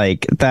interview.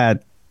 Like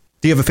that.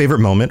 Do you have a favorite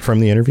moment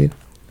from the interview?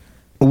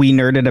 We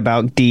nerded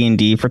about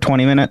D&D for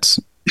 20 minutes.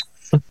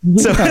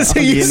 So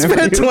you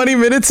spent 20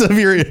 minutes of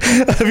your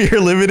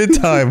limited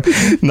time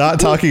not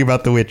talking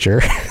about The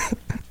Witcher.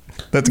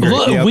 That's great.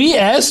 Look, we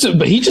asked him,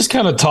 but he just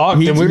kind of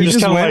talked, and we were just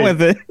kind of like,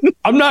 with it.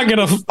 I'm not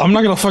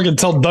gonna fucking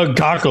tell Doug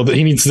Cockle that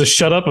he needs to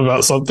shut up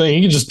about something.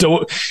 He can just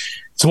do it.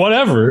 It's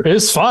whatever.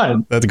 It's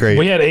fine. That's great.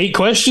 We had 8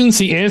 questions.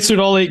 He answered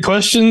all 8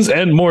 questions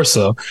and more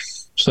so.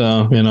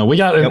 So, we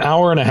got an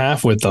hour and a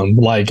half with them.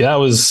 Like that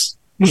was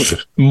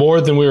more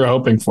than we were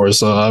hoping for.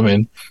 So, I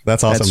mean,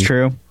 that's awesome. That's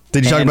true.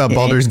 Did you talk about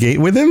Baldur's Gate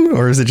with him,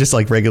 or is it just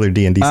like regular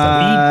D&D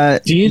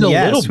stuff? We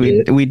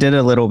did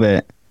a little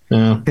bit.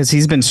 Yeah. Because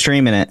he's been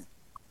streaming it.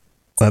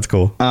 That's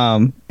cool.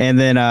 And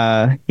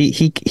then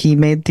he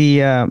made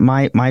the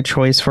my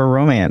choice for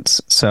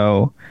romance.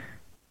 So,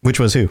 which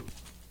was who?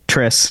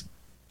 Triss.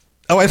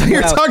 Oh, I thought you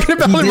were talking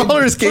about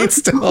Baldur's Gate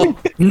still.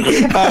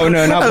 Oh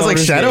no, not I was like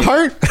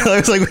Shadowheart. I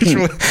was like, which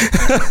one?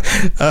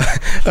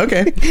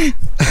 Okay.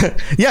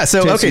 Yeah.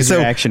 So Triss's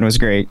reaction was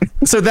great.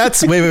 So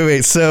that's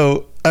wait.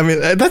 So I mean,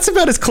 that's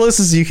about as close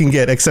as you can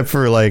get, except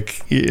for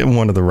like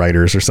one of the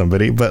writers or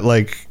somebody. But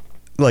like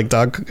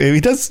Doc, he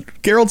does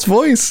Geralt's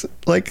voice.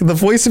 Like the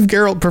voice of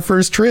Geralt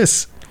prefers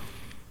Triss.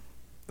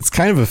 It's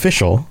kind of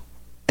official.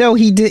 Though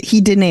he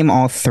did name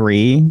all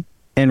 3.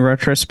 In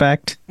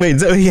retrospect, wait,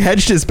 so he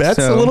hedged his bets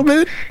a little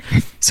bit.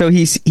 So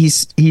he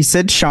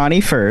said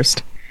Shani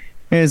first.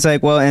 And it's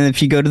like, well, and if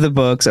you go to the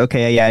books,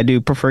 okay, yeah, I do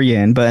prefer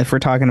Yin, but if we're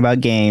talking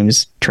about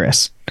games,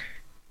 Triss,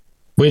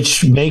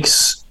 which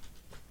makes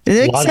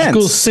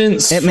logical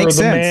sense for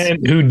the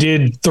man who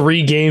did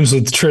 3 games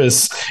with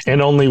Triss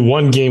and only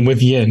 1 game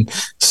with Yin.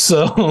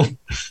 So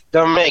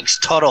that makes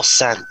total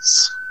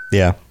sense.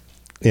 Yeah,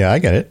 I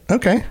get it.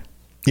 Okay.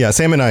 Yeah,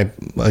 Sam and I,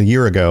 a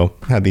year ago,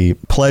 had the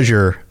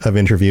pleasure of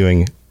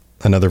interviewing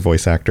another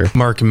voice actor.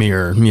 Mark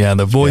Meer,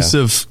 the voice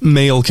of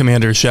male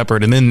Commander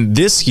Shepard. And then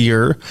this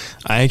year,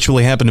 I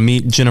actually happened to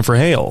meet Jennifer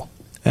Hale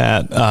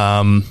at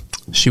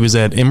she was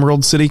at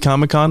Emerald City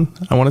Comic-Con,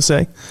 I want to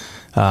say,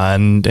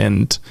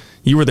 and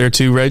you were there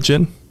too, right,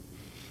 Jen?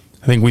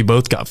 I think we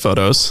both got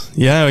photos.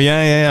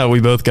 Yeah. We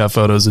both got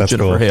photos of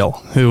Jennifer Hale,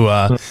 who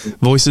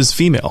voices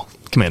female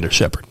Commander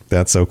Shepard.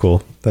 That's so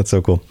cool.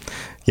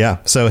 Yeah.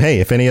 So, hey,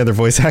 if any other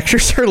voice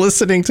actors are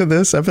listening to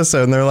this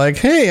episode and they're like,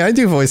 hey, I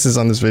do voices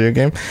on this video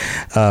game.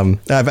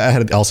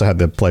 I've also had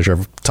the pleasure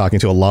of talking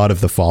to a lot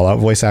of the Fallout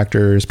voice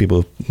actors,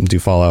 people who do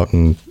Fallout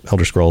and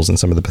Elder Scrolls and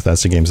some of the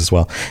Bethesda games as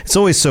well. It's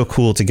always so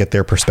cool to get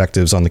their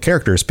perspectives on the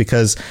characters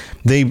because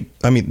they're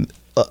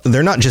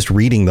not just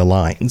reading the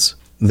lines.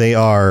 They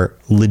are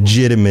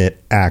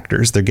legitimate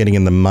actors. They're getting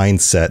in the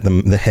mindset,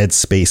 the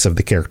headspace of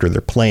the character they're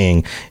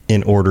playing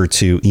in order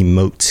to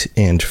emote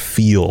and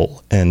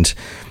feel and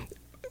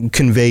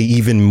convey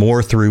even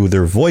more through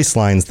their voice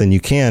lines than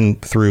you can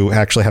through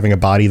actually having a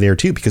body there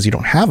too, because you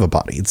don't have a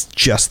body. It's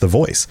just the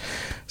voice.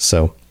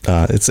 So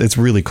it's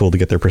really cool to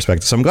get their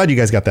perspective. So I'm glad you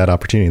guys got that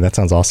opportunity. That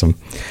sounds awesome.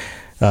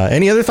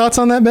 Any other thoughts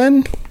on that,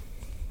 Ben?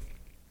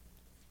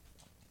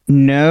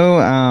 No,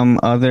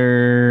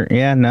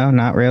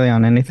 not really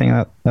on anything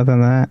other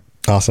than that.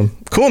 Awesome.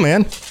 Cool,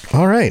 man.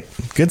 All right.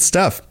 Good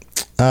stuff.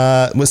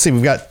 Let's see.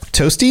 We've got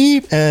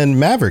Toasty and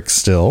Maverick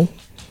still.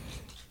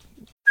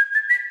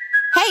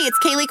 Hey, it's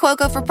Kaylee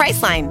Cuoco for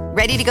Priceline.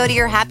 Ready to go to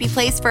your happy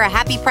place for a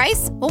happy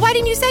price? Well, why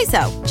didn't you say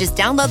so? Just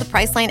download the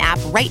Priceline app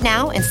right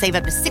now and save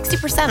up to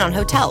 60% on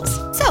hotels.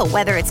 So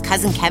whether it's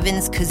Cousin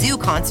Kevin's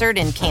Kazoo Concert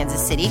in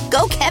Kansas City,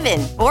 go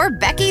Kevin, or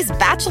Becky's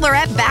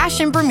Bachelorette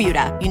Bash in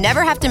Bermuda, you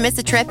never have to miss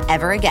a trip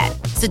ever again.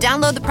 So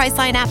download the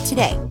Priceline app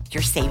today.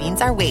 Your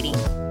savings are waiting.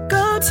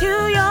 Go to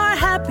your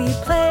happy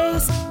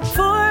place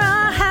for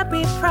a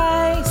happy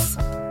price.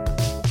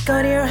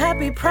 Go to your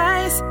happy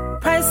price,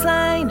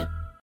 Priceline.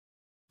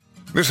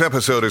 This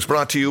episode is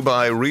brought to you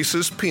by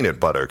Reese's Peanut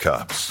Butter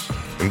Cups.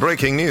 In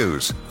breaking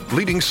news,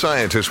 leading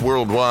scientists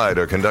worldwide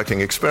are conducting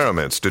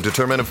experiments to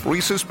determine if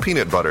Reese's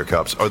Peanut Butter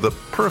Cups are the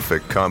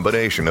perfect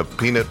combination of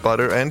peanut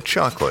butter and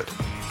chocolate.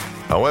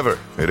 However,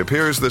 it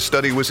appears the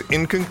study was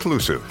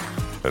inconclusive,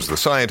 as the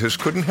scientists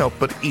couldn't help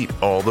but eat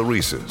all the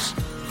Reese's.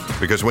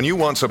 Because when you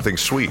want something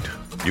sweet,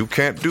 you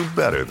can't do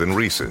better than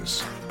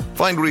Reese's.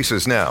 Find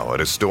Reese's now at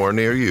a store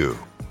near you.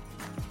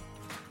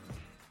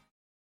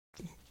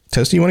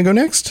 Toasty, you want to go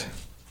next?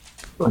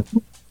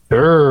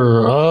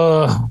 Sure.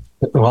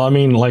 Well, I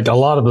mean, like a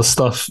lot of the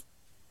stuff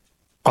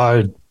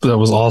that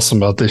was awesome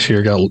about this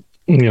year got,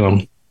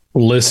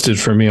 listed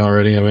for me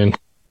already. I mean,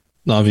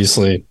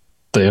 obviously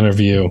the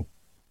interview,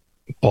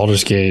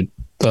 Baldur's Gate,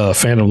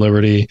 Phantom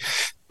Liberty,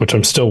 which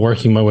I'm still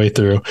working my way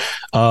through.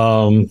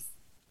 Oh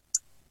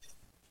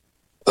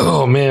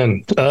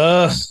man.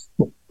 God,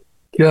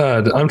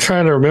 I'm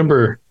trying to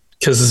remember,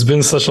 because it's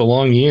been such a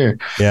long year.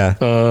 Yeah.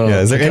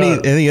 Is there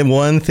any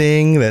one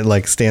thing that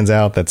like stands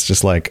out that's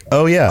just like,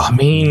 oh yeah, I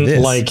mean,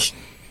 this. like,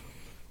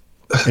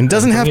 and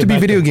doesn't have to be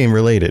video game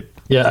related.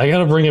 Yeah, I got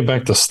to bring it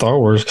back to Star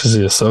Wars because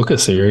the Ahsoka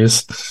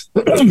series.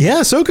 Yeah,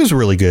 Ahsoka's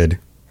really good.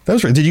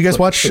 Did you guys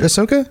watch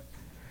Ahsoka?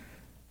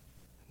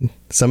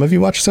 Some of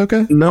you watch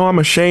Ahsoka? No, I'm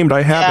ashamed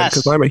I haven't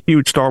because I'm a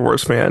huge Star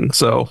Wars fan.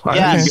 So I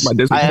have to get my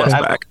Disney Plus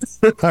back.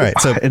 All right.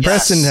 So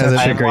Preston has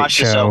a great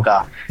show.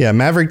 Ahsoka. Yeah,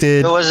 Maverick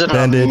did. It was a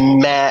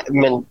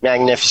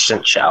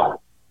magnificent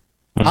show.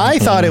 I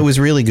thought it was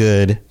really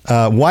good.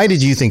 Why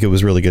did you think it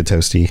was really good,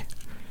 Toasty?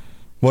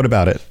 What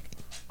about it?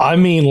 I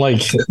mean,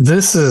 like,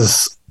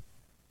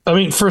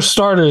 for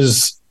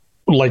starters,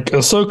 like,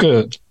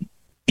 Ahsoka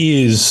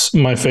is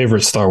my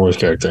favorite Star Wars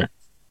character,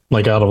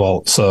 like, out of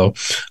all. So,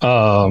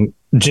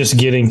 just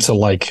getting to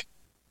like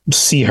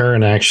see her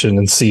in action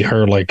and see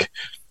her like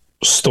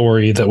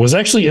story that was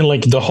actually in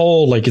like the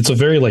whole, like, it's a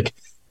very like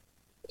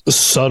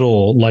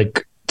subtle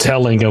like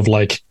telling of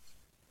like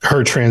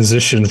her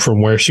transition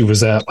from where she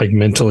was at like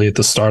mentally at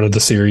the start of the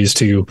series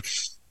to,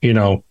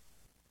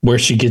 where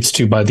she gets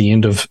to by the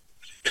end of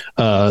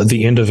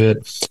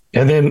it.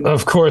 And then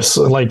of course,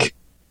 like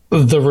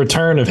the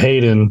return of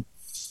Hayden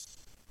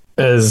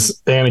as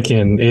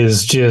Anakin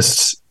is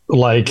just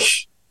like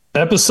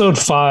episode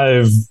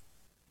 5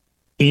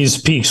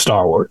 is peak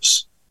Star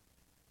Wars.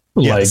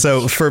 Yeah,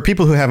 so for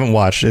people who haven't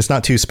watched, it's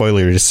not too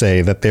spoilery to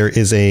say that there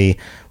is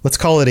let's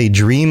call it a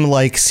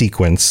dreamlike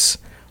sequence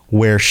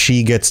where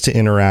she gets to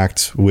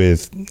interact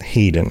with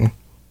Hayden.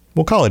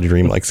 We'll call it a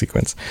dreamlike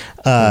sequence.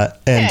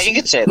 And you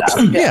could say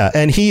that. Yeah,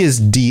 and he is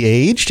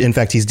de-aged. In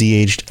fact, he's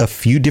de-aged a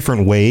few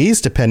different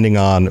ways depending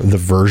on the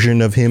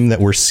version of him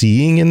that we're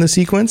seeing in the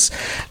sequence.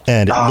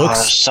 And it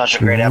looks such a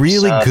great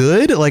really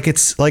good. Like,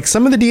 it's like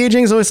some of the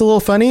de-aging is always a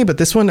little funny, but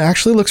this one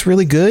actually looks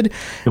really good.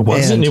 It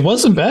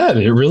wasn't bad.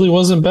 It really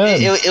wasn't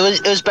bad.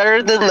 It was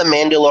better than the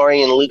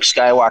Mandalorian Luke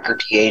Skywalker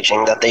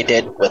de-aging that they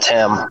did with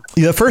him.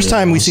 The first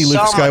time we see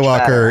Luke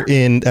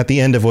Skywalker at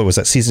the end of what was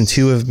that, season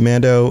 2 of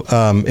Mando,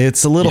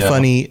 it's a little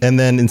funny. And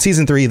then in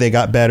season 3, they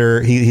got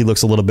better. He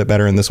looks a little bit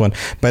better in this one.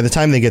 By the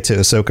time they get to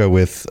Ahsoka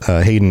with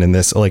Hayden in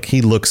this, like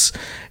he looks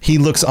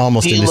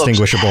almost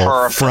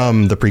indistinguishable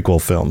from the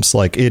prequel films.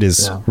 Like it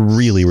is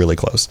really, really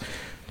close.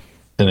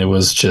 And it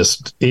was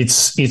just,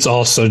 it's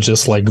also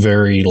just like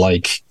very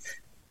like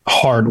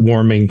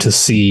heartwarming to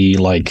see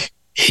like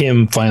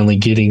him finally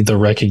getting the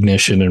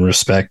recognition and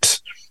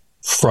respect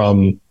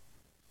from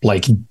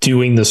like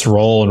doing this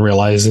role and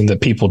realizing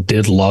that people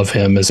did love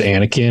him as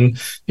Anakin.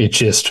 It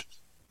just,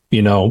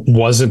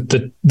 wasn't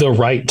the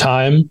right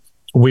time.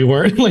 We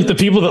weren't like the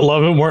people that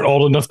love him weren't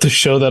old enough to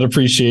show that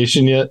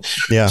appreciation yet.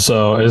 Yeah.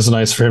 So it was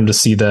nice for him to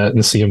see that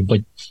and see him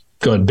like,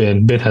 go ahead,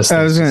 Ben. Ben has.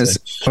 I was going to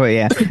say, oh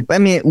yeah. I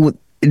mean,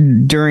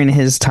 during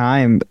his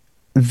time,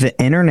 the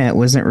internet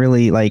wasn't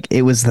really like,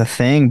 it was the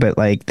thing, but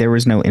like there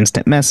was no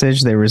instant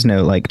message, there was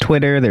no like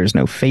Twitter, there was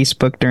no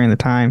Facebook during the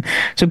time,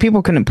 so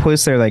people couldn't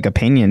post their like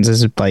opinions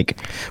as like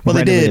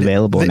readily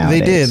available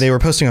nowadays. They were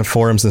posting on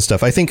forums and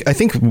stuff. I think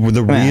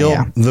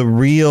the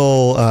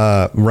real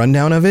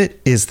rundown of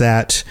it is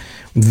that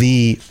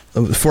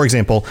for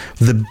example,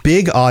 the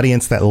big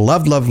audience that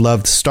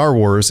loved Star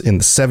Wars in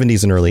the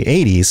 70s and early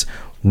 80s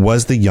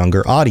was the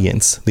younger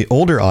audience. The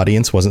older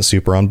audience wasn't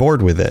super on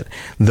board with it.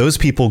 Those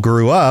people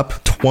grew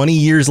up 20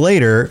 years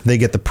later, they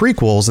get the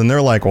prequels and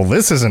they're like, well,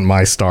 this isn't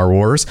my Star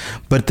Wars.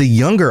 But the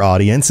younger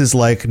audience is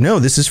like, no,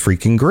 this is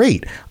freaking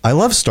great. I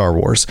love Star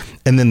Wars.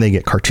 And then they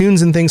get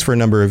cartoons and things for a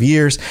number of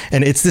years.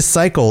 And it's this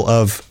cycle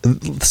of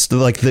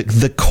like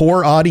the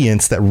core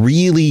audience that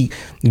really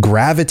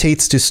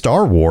gravitates to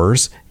Star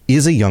Wars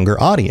is a younger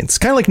audience,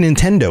 kind of like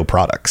Nintendo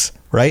products.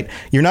 Right?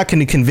 You're not going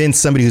to convince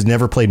somebody who's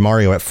never played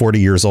Mario at 40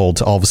 years old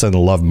to all of a sudden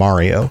love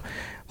Mario.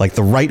 Like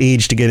the right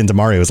age to get into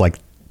Mario is like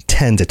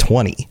 10 to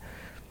 20.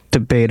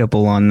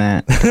 Debatable on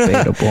that.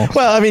 Debatable.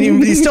 Well, I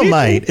mean, you still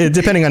might,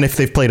 depending on if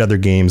they've played other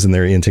games and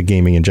they're into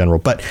gaming in general.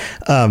 But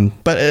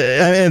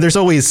there's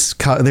always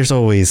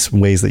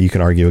ways that you can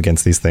argue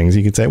against these things.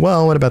 You could say,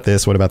 well, what about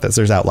this? What about this?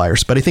 There's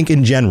outliers. But I think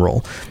in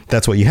general,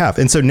 that's what you have.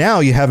 And so now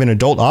you have an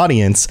adult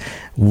audience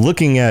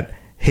looking at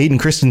Hayden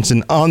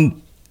Christensen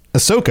on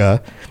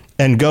Ahsoka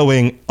and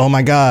going, oh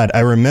my God,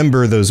 I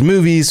remember those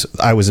movies.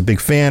 I was a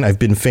big fan. I've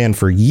been a fan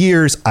for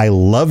years. I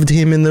loved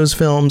him in those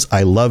films.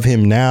 I love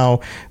him now.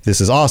 This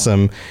is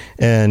awesome.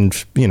 And,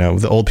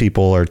 the old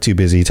people are too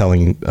busy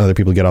telling other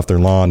people to get off their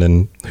lawn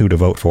and who to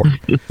vote for.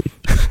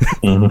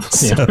 Yeah,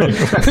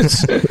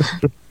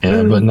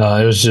 but no,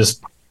 it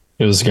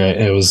was great.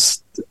 It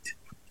was,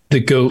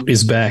 the GOAT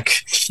is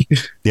back.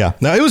 Yeah,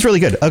 no, it was really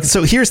good.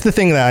 So here's the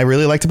thing that I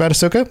really liked about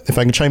Ahsoka, if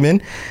I can chime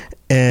in.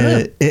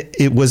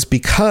 It was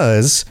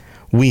because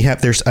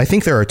I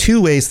think there are two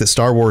ways that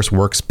Star Wars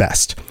works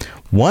best.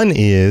 One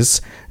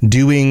is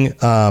doing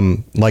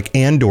like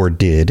Andor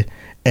did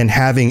and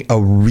having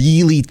a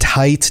really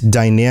tight,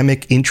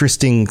 dynamic,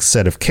 interesting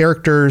set of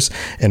characters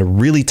and a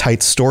really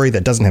tight story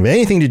that doesn't have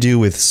anything to do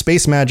with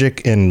space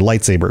magic and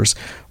lightsabers,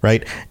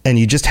 right? And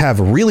you just have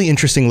really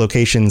interesting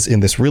locations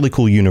in this really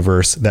cool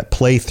universe that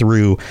play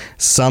through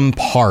some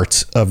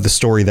part of the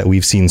story that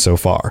we've seen so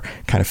far,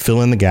 kind of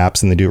fill in the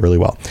gaps, and they do it really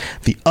well.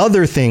 The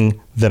other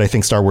thing that I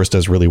think Star Wars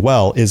does really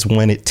well is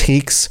when it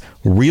takes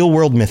real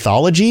world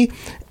mythology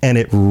and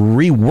it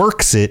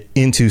reworks it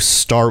into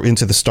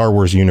the Star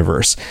Wars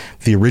universe.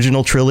 The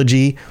original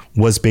trilogy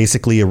was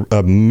basically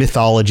a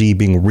mythology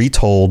being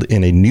retold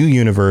in a new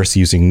universe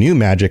using new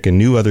magic and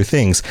new other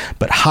things,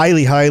 but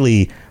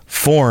highly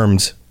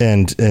formed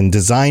and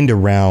designed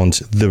around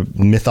the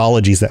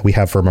mythologies that we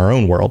have from our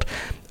own world.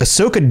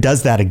 Ahsoka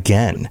does that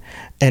again,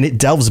 and it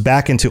delves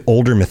back into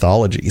older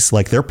mythologies.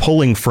 Like they're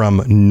pulling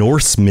from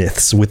Norse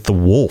myths with the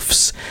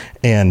wolves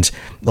and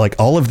like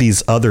all of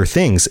these other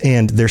things.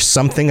 And there's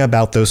something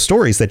about those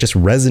stories that just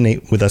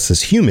resonate with us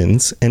as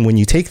humans. And when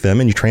you take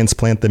them and you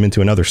transplant them into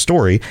another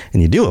story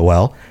and you do it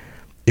well,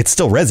 it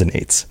still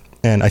resonates.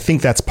 And I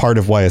think that's part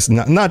of why it's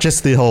not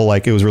just the whole,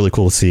 like, it was really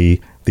cool to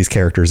see these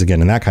characters again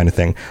and that kind of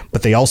thing,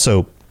 but they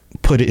also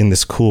put it in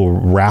this cool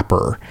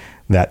wrapper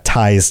that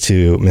ties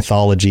to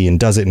mythology and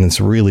does it in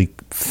this really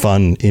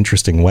fun,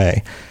 interesting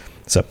way.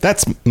 So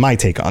that's my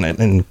take on it.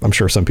 And I'm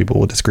sure some people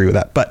will disagree with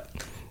that, but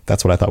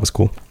that's what I thought was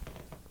cool.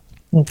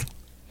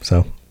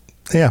 So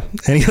yeah.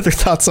 Any other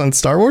thoughts on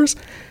Star Wars?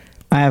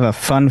 I have a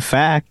fun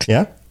fact.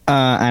 Yeah.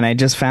 And I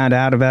just found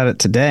out about it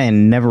today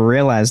and never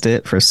realized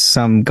it for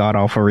some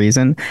god-awful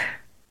reason.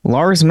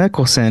 Lars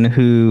Mikkelsen,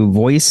 who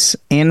voiced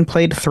and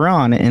played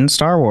Thrawn in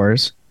Star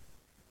Wars,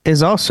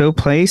 is also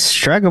plays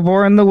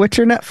Stregobor in The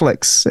Witcher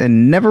Netflix,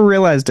 and never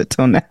realized it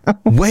till now.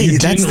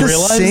 Wait, that's the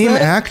same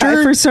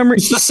actor? For some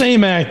reason, it's the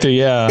same actor,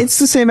 yeah. It's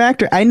the same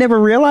actor. I never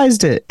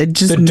realized it. It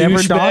just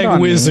never dawned on me. The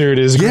douchebag wizard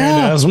is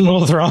Grand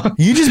Admiral Thrawn.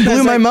 You just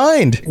blew my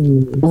mind.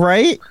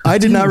 Right? I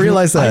did not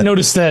realize that. I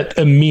noticed that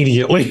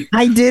immediately.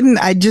 I didn't.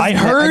 I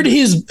heard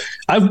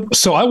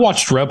I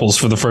watched Rebels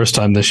for the first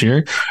time this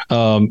year,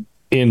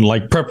 in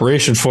like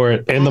preparation for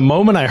it. And the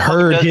moment I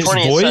heard his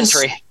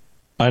voice,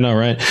 I know,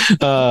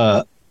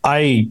 right?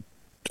 I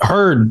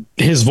heard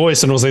his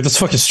voice and was like, "That's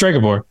fucking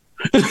Stregobor."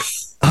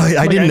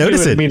 I didn't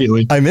notice it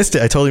immediately. I missed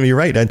it. You're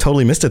right. I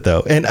totally missed it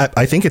though. And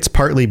I think it's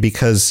partly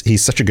because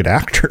he's such a good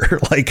actor.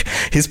 Like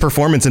his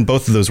performance in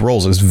both of those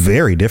roles is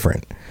very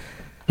different.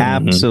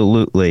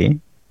 Absolutely.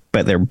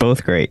 But they're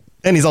both great.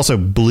 And he's also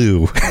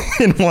blue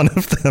in one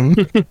of them.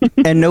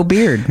 And no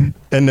beard.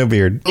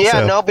 Yeah,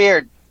 So no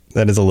beard.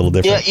 that is a little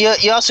different.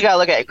 You also got to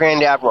look at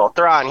Grand Admiral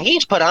Thrawn.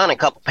 He's put on a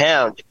couple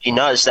pounds. If you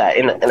notice that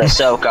in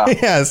Ahsoka.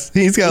 Yes,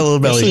 he's got a little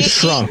belly. He's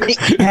shrunk.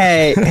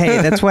 Hey,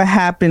 that's what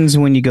happens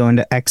when you go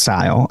into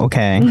exile,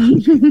 okay?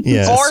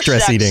 Yeah, Forced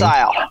stress eating.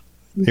 exile.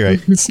 You're right.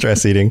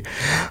 Stress eating.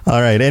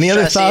 All right. Any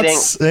other Stress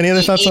thoughts? eating. Any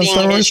other thoughts on Eating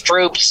Star his Wars?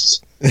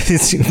 troops.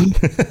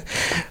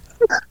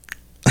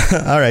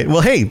 All right.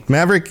 Well, hey,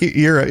 Maverick,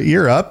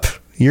 you're up.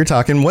 You're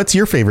talking. What's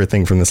your favorite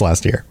thing from this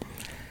last year?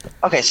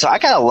 Okay, so I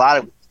got a lot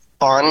of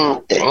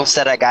fun things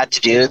that I got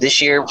to do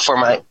this year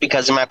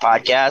because of my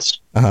podcast.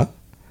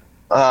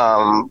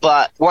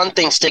 But one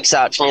thing sticks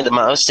out to me the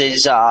most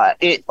is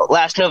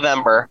last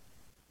November,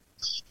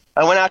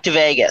 I went out to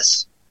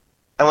Vegas.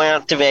 Went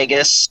out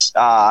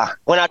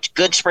to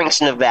Good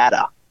Springs,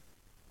 Nevada,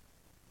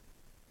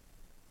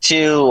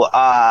 to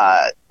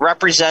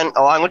represent,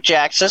 along with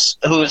Jaxus,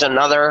 who's one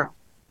of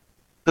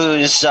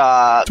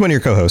your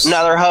co-hosts.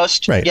 Another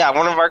host, right? Yeah,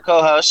 one of our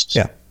co-hosts.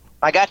 Yeah,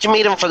 I got to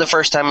meet him for the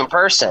first time in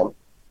person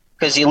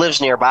because he lives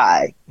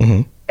nearby,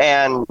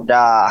 and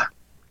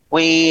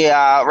we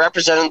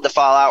represented the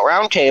Fallout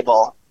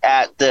Roundtable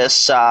at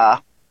this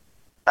at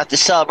the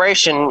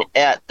celebration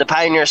at the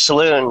Pioneer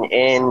Saloon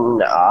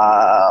in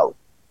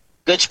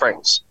Good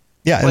Springs.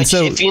 Yeah, and which,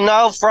 so if you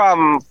know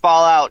from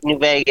Fallout New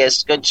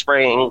Vegas, Good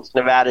Springs,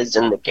 Nevada's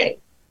in the game.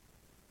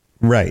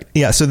 Right.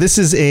 Yeah. So this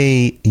is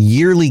a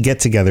yearly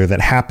get together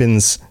that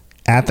happens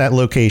at that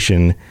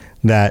location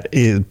that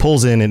it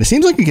pulls in, and it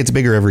seems like it gets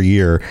bigger every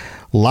year.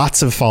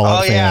 Lots of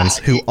Fallout fans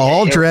who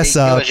all dress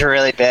up. It was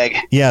really big.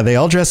 Yeah, they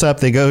all dress up.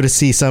 They go to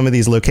see some of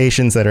these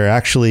locations that are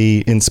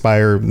actually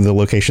inspire the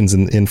locations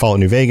in Fallout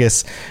New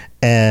Vegas.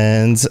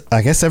 And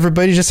I guess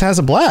everybody just has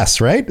a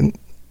blast, right?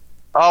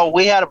 Oh,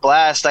 we had a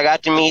blast. I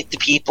got to meet the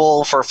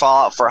people for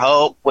Fallout for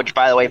Hope, which,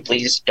 by the way,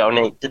 please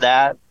donate to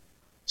that.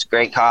 It's a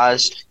great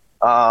cause.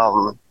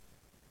 I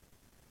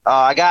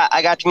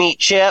got to meet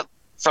Chip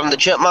from the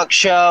Chipmunk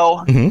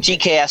Show.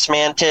 TKS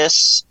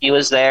Mantis, he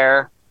was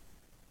there.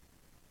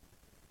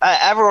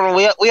 Everyone,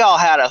 we all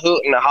had a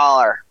hoot and a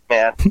holler,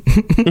 man.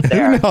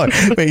 There.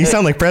 Wait, you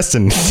sound like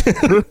Preston.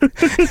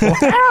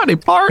 Howdy,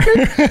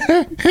 partner.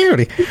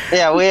 Howdy.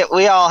 Yeah,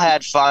 we all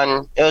had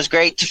fun. It was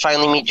great to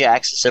finally meet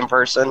Jaxus in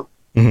person.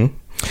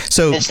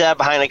 So instead of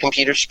behind a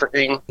computer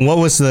screen. What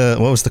was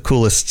the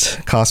coolest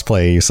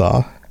cosplay you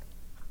saw?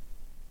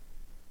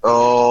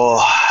 Oh,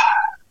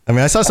 I mean,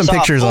 I saw some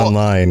pictures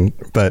online,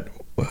 but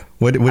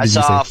what did you see?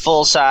 I saw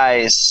full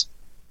size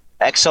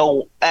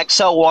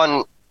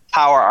XO1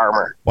 power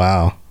armor.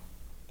 Wow.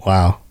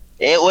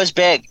 It was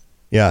big.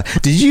 Yeah.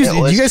 Did you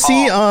guys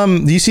see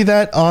do you see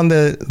that on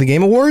the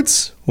Game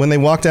Awards when they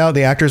walked out,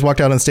 the actors walked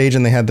out on stage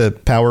and they had the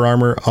power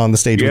armor on the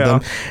stage with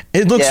them?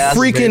 It looks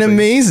freaking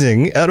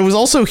amazing. And it was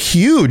also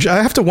huge.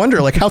 I have to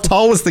wonder, like, how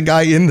tall was the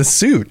guy in the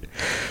suit?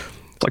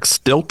 Like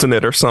Stilton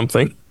it or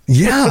something.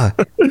 Yeah.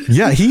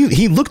 Yeah,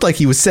 he looked like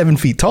he was 7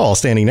 feet tall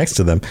standing next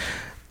to them.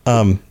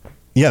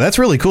 Yeah, that's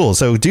really cool.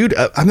 So, dude,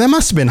 that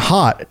must have been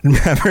hot.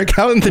 Maverick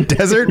out in the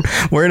desert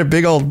wearing a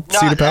big old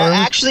suit of power. No, it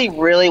actually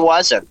really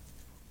wasn't.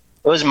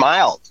 It was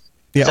mild.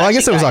 Yeah, well, I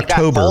guess it was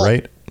October,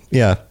 right?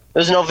 Yeah. It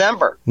was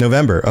November.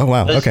 Oh,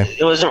 wow. Okay.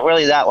 It wasn't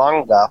really that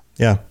long ago.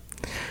 Yeah.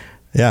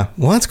 Yeah.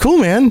 Well, that's cool,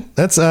 man.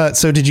 That's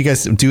so did you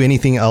guys do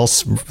anything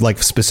else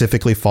like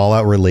specifically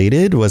Fallout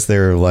related? Was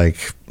there like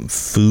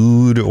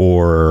food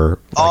or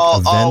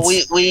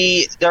events?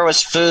 We there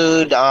was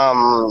food.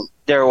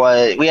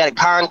 We had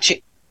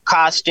a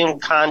costume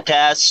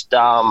contest.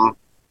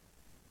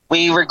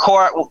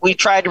 We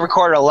tried to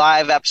record a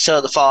live episode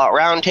of the Fallout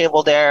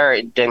Roundtable there.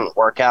 It didn't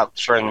work out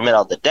because we're in the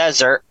middle of the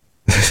desert.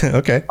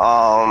 Okay.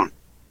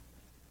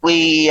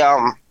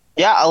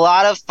 A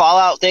lot of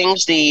Fallout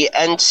things. The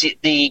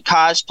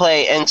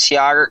cosplay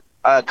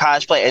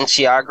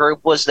NCR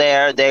group was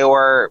there. They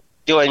were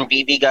doing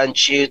BB gun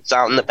shoots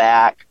out in the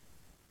back.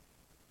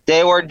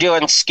 They were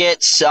doing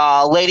skits.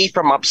 Lady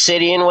from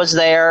Obsidian was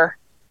there,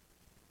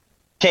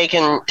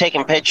 taking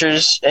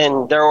pictures,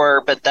 and there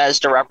were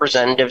Bethesda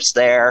representatives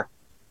there.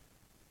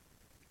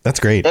 That's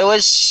great. It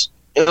was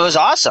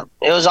awesome.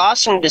 It was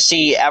awesome to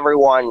see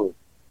everyone,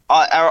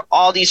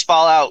 all these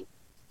Fallout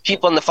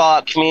people in the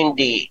Fallout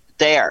community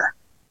there.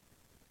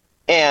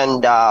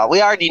 And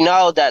we already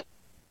know that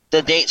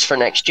the dates for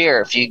next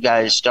year, if you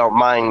guys don't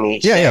mind me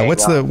saying. Yeah.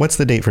 What's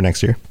the date for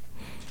next year?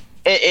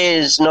 It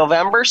is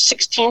November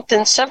 16th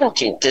and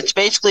 17th. It's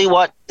basically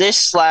what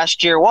this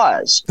last year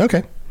was.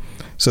 Okay.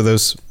 So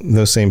those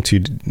same two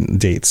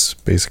dates,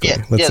 basically.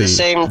 Yeah, Let's see. The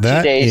same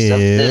that 2 days of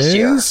this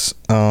year.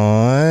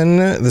 On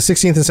the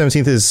 16th and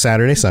 17th is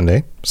Saturday,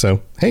 Sunday.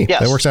 So, hey,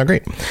 that works out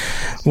great.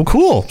 Well,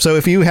 cool. So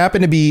if you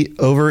happen to be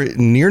over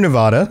near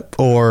Nevada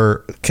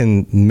or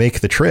can make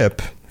the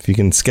trip, if you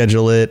can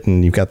schedule it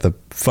and you've got the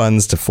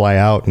funds to fly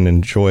out and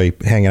enjoy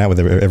hanging out with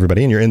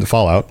everybody and you're into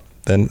Fallout,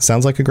 then it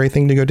sounds like a great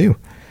thing to go do.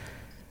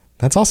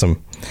 That's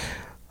awesome.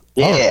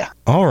 Yeah.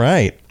 All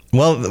right.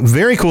 Well,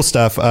 very cool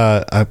stuff.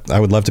 I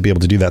would love to be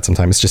able to do that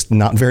sometime. It's just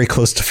not very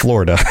close to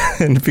Florida,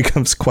 and it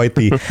becomes quite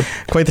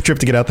the trip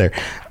to get out there.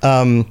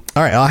 All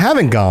right, I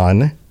haven't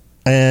gone,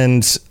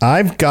 and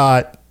I've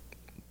got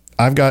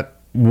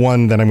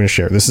one that I'm going to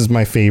share. This is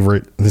my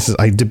favorite.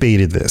 I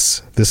debated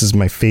this. This is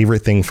my favorite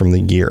thing from the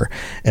year,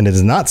 and it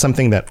is not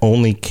something that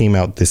only came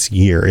out this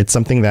year. It's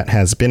something that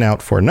has been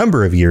out for a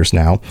number of years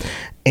now.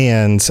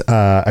 And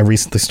I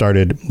recently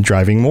started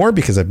driving more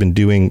because I've been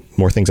doing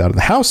more things out of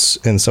the house.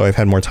 And so I've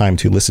had more time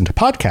to listen to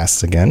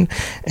podcasts again.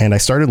 And I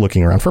started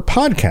looking around for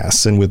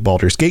podcasts. And with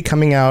Baldur's Gate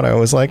coming out, I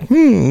was like,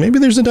 maybe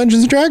there's a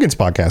Dungeons & Dragons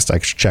podcast I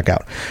should check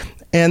out.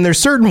 And there's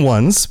certain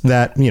ones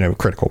that,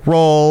 Critical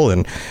Role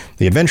and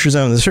the Adventure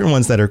Zone, there's certain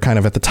ones that are kind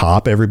of at the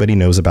top. Everybody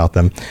knows about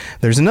them.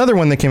 There's another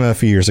one that came out a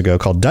few years ago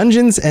called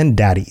Dungeons and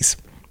Daddies.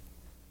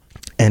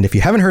 And if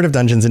you haven't heard of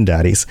Dungeons and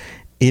Daddies,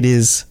 it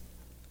is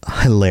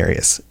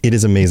hilarious. It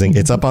is amazing.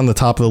 It's up on the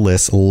top of the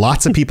list.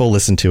 Lots of people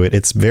listen to it.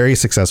 It's very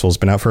successful. It's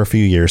been out for a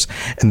few years.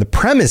 And the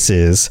premise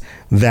is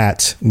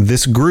that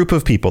this group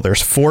of people,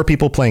 there's 4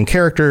 people playing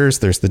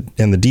characters,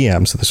 and the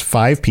DM, so there's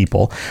 5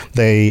 people.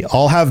 They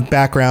all have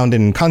background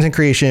in content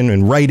creation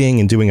and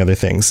writing and doing other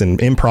things and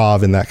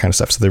improv and that kind of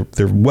stuff. So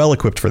they're well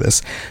equipped for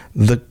this.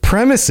 The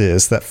premise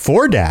is that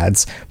 4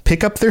 dads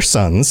pick up their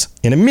sons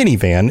in a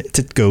minivan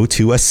to go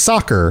to a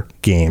soccer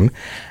game,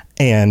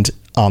 and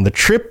on the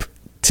trip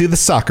to the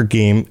soccer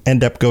game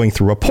end up going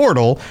through a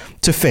portal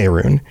to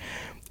Faerun,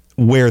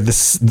 where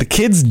the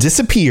kids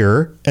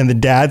disappear and the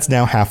dads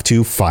now have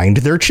to find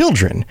their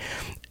children.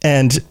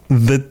 And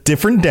the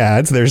different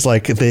dads, there's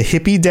like the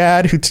hippie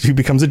dad who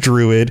becomes a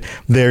druid.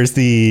 There's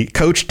the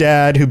coach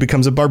dad who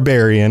becomes a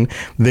barbarian.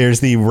 There's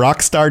the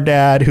rock star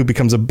dad who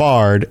becomes a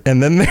bard.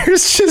 And then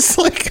there's just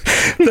like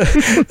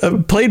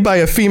played by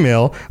a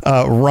female,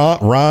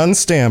 Ron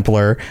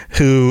Stampler,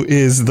 who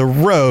is the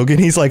rogue. And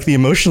he's like the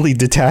emotionally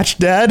detached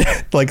dad,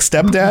 like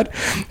stepdad,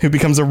 who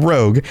becomes a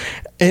rogue.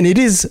 And it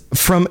is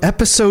from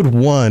episode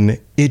 1,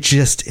 it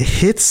just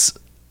hits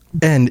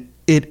and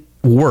it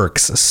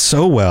works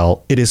so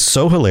well. It is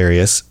so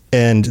hilarious,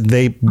 and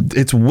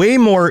it's way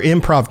more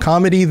improv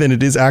comedy than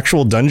it is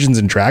actual Dungeons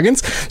and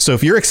Dragons. So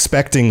if you're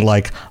expecting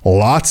like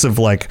lots of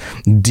like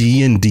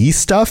D&D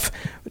stuff,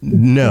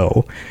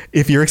 no.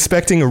 If you're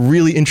expecting a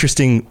really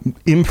interesting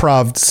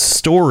improv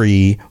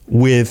story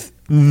with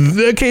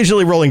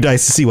occasionally rolling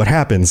dice to see what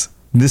happens,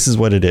 this is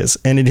what it is.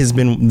 And it has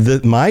been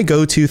my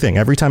go-to thing.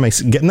 Every time I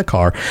get in the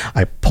car,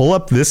 I pull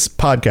up this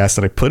podcast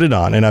and I put it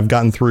on, and I've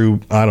gotten through,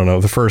 I don't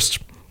know,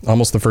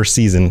 almost the first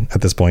season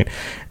at this point,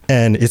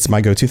 and it's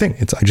my go-to thing.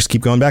 I just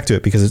keep going back to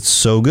it because it's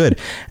so good,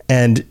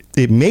 and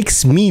it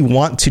makes me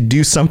want to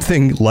do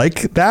something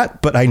like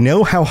that. But I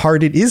know how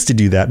hard it is to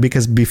do that,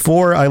 because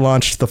before I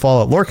launched the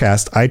Fallout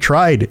Lorecast, I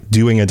tried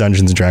doing a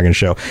Dungeons and Dragons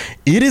show.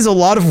 It is a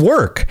lot of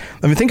work.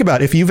 I mean, think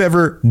about if you've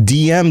ever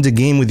DM'd a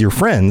game with your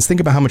friends. Think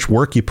about how much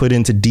work you put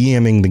into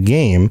DMing the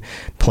game,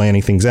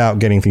 planning things out,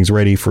 getting things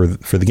ready for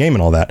the game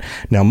and all that.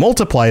 Now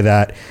multiply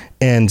that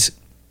and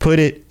put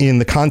it in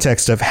the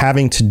context of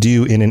having to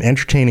do in an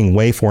entertaining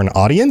way for an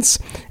audience,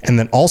 and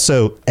then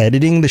also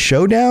editing the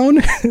show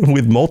down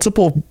with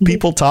multiple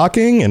people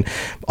talking and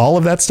all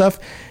of that stuff.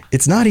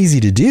 It's not easy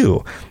to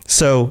do.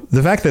 So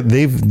the fact that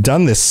they've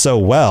done this so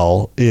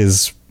well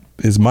is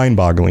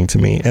mind-boggling to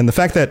me. And the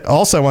fact that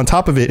also on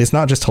top of it, it's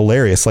not just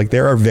hilarious. Like,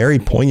 there are very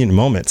poignant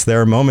moments.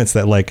 There are moments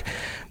that like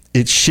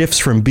it shifts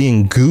from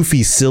being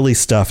goofy, silly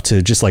stuff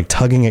to just like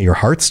tugging at your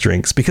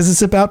heartstrings, because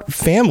it's about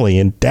family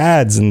and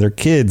dads and their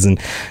kids and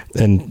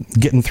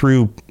getting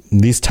through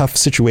these tough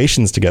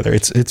situations together.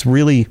 It's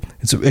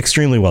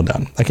extremely well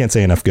done. I can't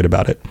say enough good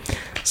about it.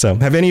 So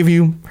have any of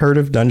you heard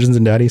of Dungeons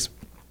and Daddies?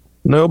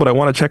 No, but I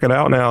want to check it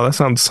out now. That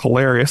sounds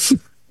hilarious.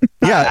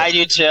 Yeah, I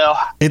do too.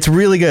 It's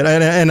really good,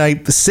 and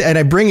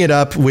I bring it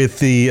up with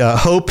the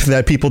hope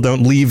that people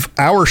don't leave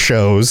our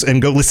shows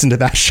and go listen to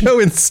that show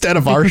instead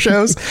of our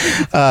shows.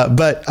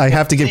 But I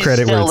have to give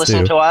credit where it's due.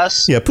 Listen to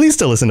us. Yeah, please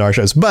still listen to our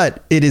shows.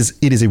 But it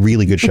is a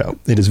really good show.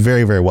 It is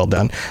very, very well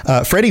done.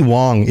 Freddie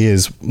Wong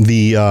is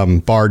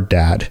the Bard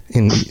dad,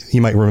 and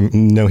you might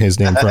know his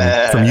name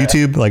from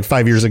YouTube, like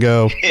 5 years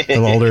ago, a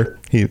little older.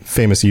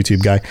 Famous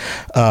YouTube guy.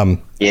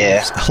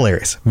 Yeah,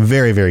 hilarious.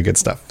 Very, very good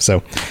stuff.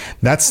 So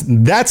that's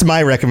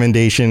my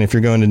recommendation. If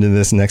you're going into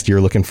this next year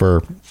looking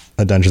for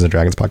a Dungeons and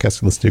Dragons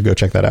podcast, go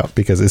check that out,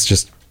 because it's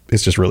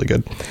just really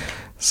good.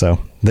 So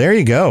there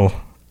you go.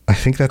 I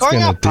think that's going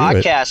to do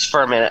it. Podcasts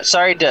for a minute.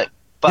 Sorry to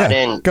butt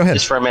in. Go ahead.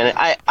 Just for a minute.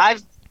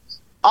 I've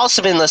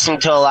also been listening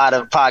to a lot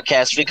of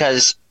podcasts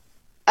because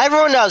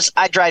everyone knows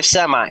I drive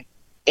semi,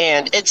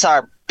 and it's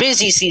our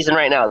busy season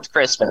right now. It's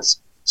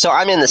Christmas. So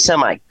I'm in the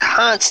semi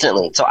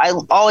constantly. So I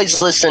always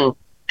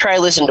try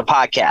to listen to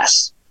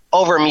podcasts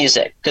over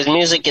music, because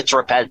music gets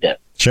repetitive.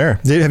 Sure.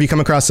 Have you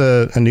come across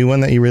a new one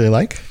that you really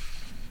like?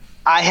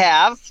 I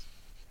have,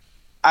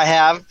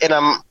 and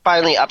I'm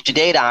finally up to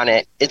date on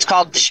it. It's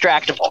called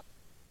Distractable.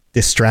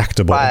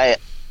 Distractable.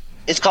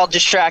 It's called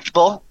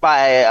Distractable.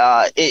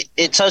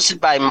 It's hosted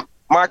by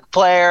Mark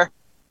Player,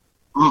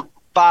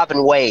 Bob,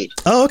 and Wade.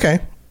 Oh, okay.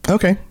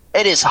 Okay.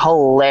 It is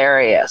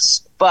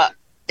hilarious. But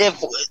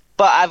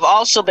I've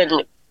also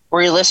been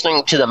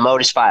re-listening to the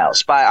Modus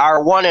Files by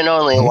our one and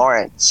only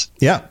Lawrence.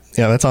 Yeah,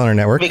 that's on our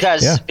network.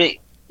 Because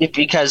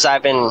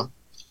I've been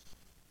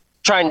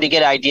trying to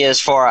get ideas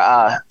for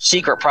a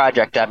secret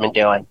project I've been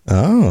doing.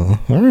 Oh,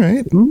 all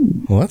right.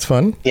 Well, that's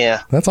fun.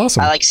 Yeah. That's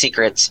awesome. I like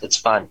secrets. It's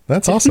fun.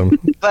 That's awesome.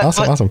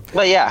 Awesome.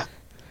 But yeah.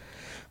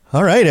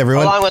 All right,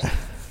 everyone. Along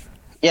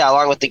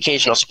with the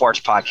occasional sports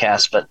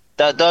podcast, but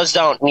those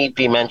don't need to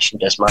be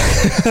mentioned as much.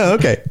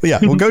 Okay. Yeah.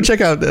 Well, go check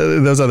out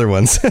those other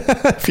ones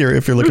if you're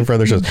looking for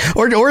other shows,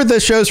 or the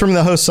shows from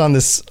the hosts on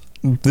this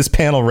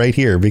panel right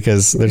here,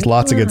 because there's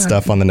lots of good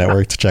stuff on the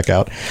network to check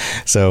out.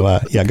 So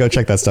go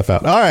check that stuff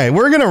out. All right,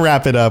 we're gonna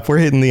wrap it up. We're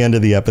hitting the end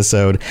of the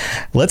episode.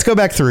 Let's go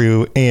back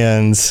through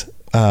and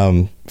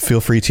feel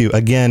free to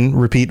again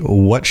repeat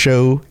what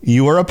show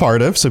you are a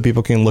part of, so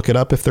people can look it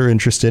up if they're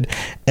interested.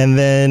 And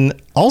then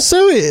also,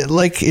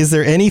 is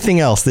there anything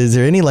else? Is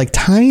there any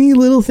tiny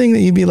little thing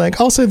that you'd be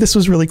like, also this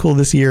was really cool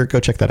this year, go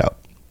check that out,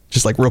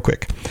 just real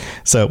quick.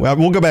 So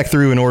we'll go back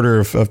through in order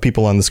of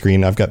people on the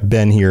screen. I've got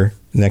Ben here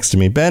next to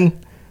me.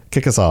 Ben,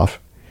 kick us off.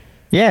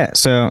 Yeah,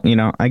 so,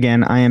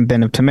 again, I am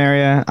Ben of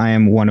Temeria. I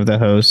am one of the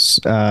hosts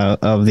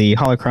of the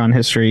Holocron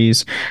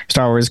Histories,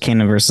 Star Wars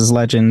Canon vs.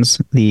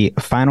 Legends, the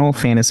Final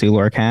Fantasy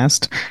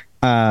Lorecast,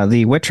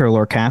 the Witcher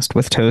Lorecast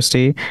with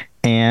Toasty,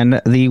 and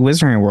the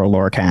Wizarding World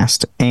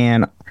Lorecast.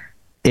 And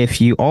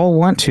if you all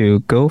want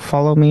to, go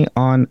follow me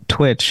on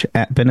Twitch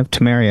at Ben of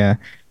Temeria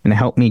and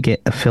help me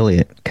get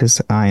affiliate,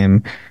 because I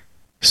am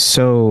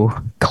so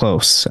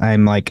close.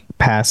 I'm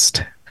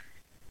past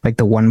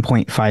the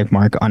 1.5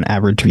 mark on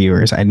average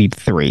viewers. I need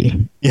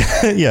 3.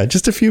 Yeah,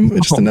 just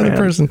another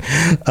person.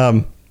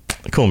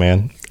 Cool,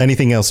 man.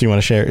 Anything else you want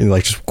to share?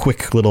 Just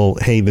quick little,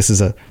 hey, this is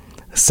a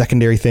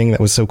secondary thing that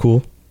was so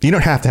cool. You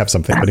don't have to have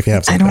something, but if you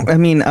have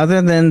something.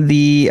 Other than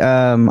the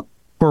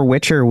for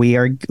Witcher, we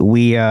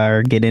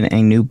are getting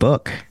a new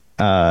book.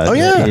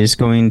 That is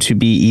going to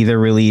be either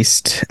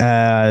released.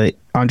 Andrzej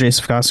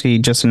Sapkowski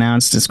just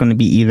announced it's going to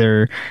be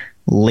either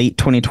late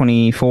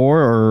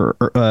 2024 or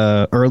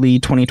early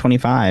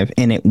 2025,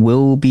 and it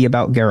will be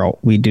about Geralt.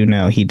 We do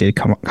know he did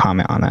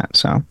comment on that.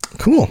 So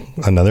cool.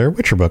 Another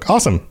Witcher book.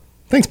 Awesome.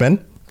 Thanks,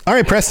 Ben. All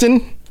right,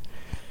 Preston.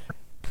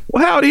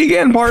 Well, howdy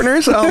again,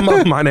 partners.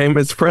 My name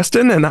is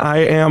Preston, and I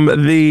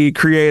am the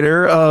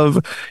creator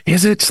of,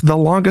 is it the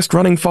longest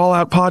running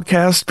Fallout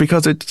podcast?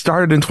 Because it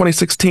started in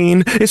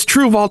 2016. It's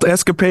True Vault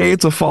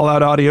Escapades, a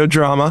Fallout audio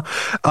drama.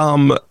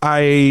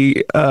 I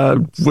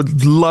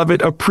would love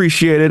it,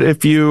 appreciate it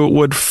if you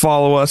would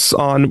follow us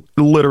on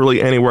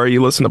literally anywhere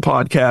you listen to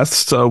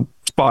podcasts. So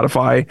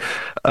Spotify,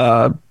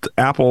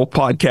 Apple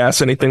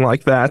Podcasts, anything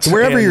like that.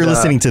 Wherever you're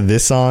listening to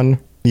this on,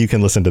 you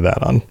can listen to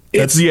that on.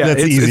 That's the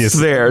easiest.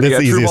 It's there. That's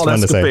the easiest one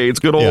to say.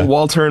 Good old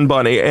Walter and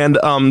Bunny. And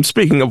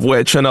speaking of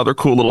which, another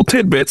cool little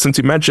tidbit, since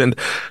you mentioned,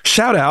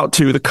 shout out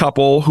to the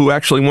couple who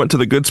actually went to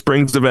the Good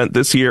Springs event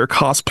this year,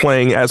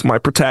 cosplaying as my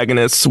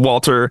protagonists,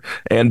 Walter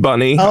and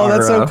Bunny. Oh,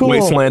 that's so cool.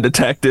 Wasteland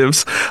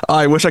detectives.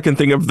 I wish I can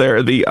think of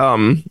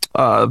the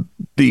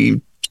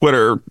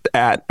Twitter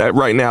at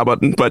right now, but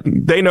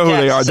they know who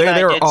they are.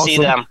 They're awesome. See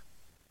them.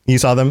 You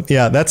saw them?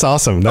 Yeah, that's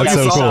awesome. That's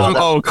so cool.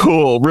 Oh,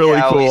 cool.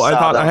 Really cool. I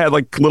thought I had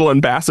little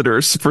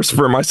ambassadors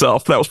for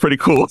myself. That was pretty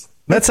cool.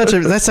 That's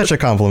such a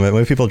compliment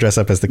when people dress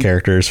up as the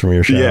characters from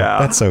your show. Yeah.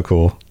 That's so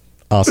cool.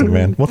 Awesome,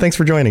 man. Well, thanks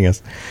for joining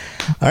us.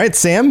 All right,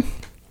 Sam.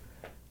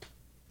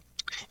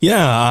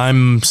 Yeah,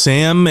 I'm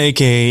Sam,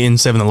 aka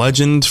N7 the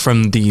Legend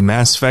from the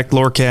Mass Effect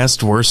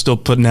Lorecast. We're still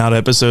putting out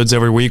episodes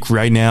every week.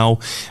 Right now,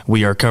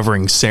 we are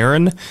covering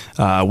Saren.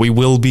 We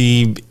will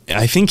be,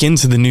 I think,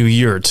 into the new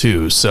year,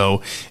 too.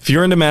 So if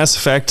you're into Mass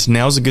Effect,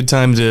 now's a good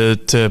time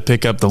to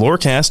pick up the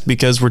Lorecast,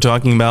 because we're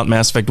talking about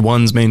Mass Effect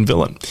 1's main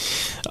villain.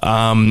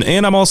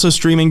 And I'm also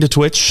streaming to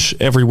Twitch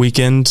every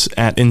weekend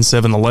at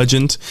N7 the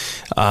Legend.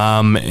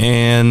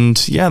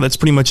 And yeah, that's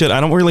pretty much it.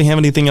 I don't really have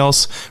anything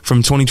else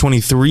from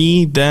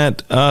 2023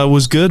 that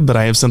was good, but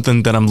I have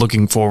something that I'm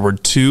looking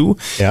forward to.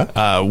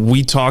 Yeah.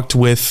 We talked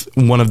with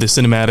one of the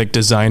cinematic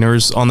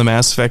designers on the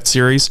Mass Effect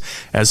series.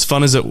 As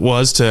fun as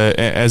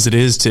it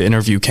is to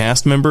interview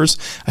cast members,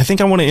 I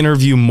think I want to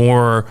interview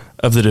more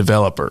of the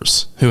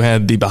developers who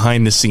had the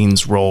behind the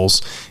scenes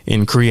roles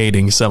in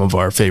creating some of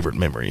our favorite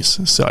memories.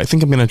 So I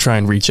think I'm going to try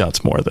and reach out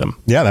to more of them.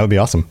 Yeah, that would be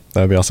awesome.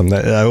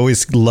 I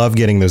always love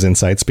getting those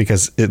insights,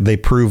 because they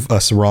prove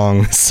us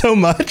wrong so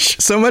much.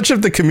 So much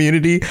of the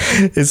community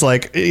is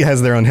it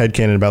has their own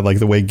headcanon about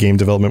the way game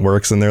development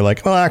works. And they're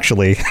like, well,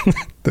 actually,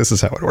 this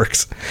is how it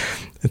works.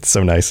 It's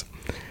so nice.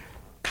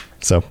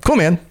 So cool,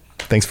 man.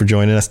 Thanks for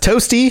joining us.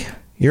 Toasty,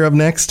 you're up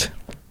next.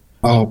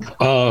 I'm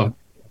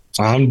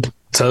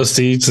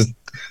Toasty. It's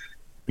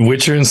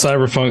Witcher and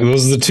Cyberpunk.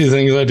 Those are the two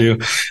things I do.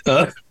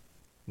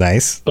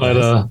 Nice.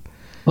 But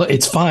well,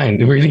 it's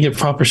fine. We're gonna get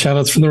proper shout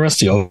outs from the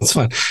rest of y'all. It's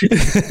fine.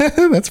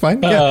 That's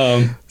fine.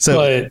 Yeah.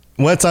 So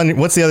what's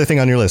the other thing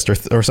on your list,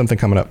 or something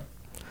coming up?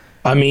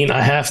 I mean,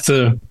 I have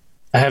to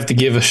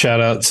give a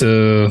shout out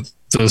to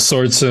the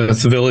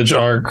Swordsmith Village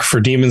arc for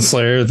Demon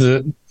Slayer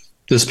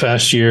this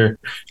past year,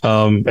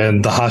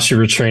 and the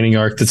Hashira training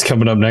arc that's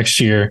coming up next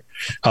year,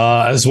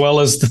 as well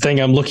as the thing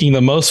I'm looking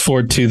the most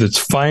forward to that's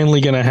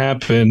finally going to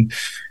happen,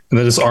 and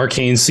that is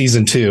Arcane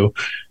Season 2.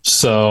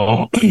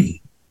 So,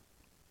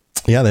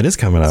 yeah, that is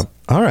coming up.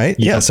 All right.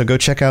 Yeah, so go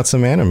check out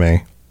some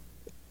anime.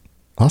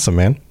 Awesome,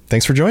 man.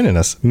 Thanks for joining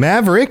us.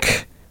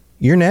 Maverick,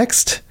 you're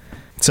next.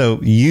 So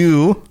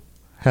you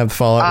have the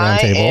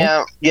Fallout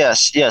Roundtable.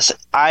 Yes.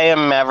 I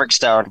am Maverick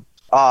Stone.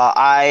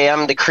 I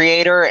am the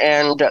creator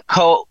and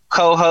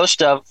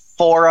co-host of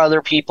 4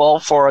 other people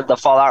for the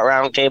Fallout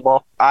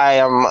Roundtable. I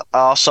am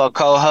also a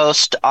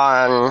co-host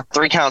on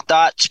 3 Count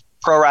Thoughts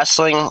Pro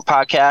Wrestling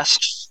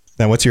podcast.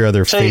 Now, what's your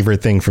other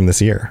favorite thing from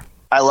this year?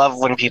 I love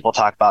when people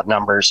talk about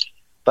numbers,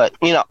 but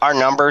our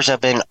numbers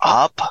have been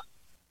up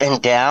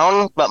and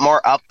down, but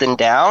more up than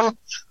down,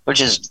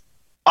 which is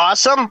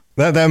awesome.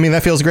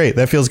 That feels great.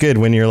 That feels good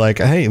when you're like,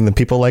 hey, the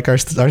people like our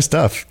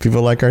stuff.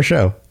 People like our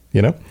show,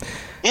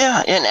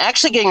 Yeah, and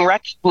actually getting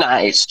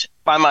recognized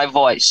by my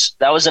voice.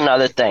 That was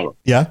another thing.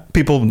 Yeah,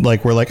 people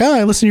were like, oh,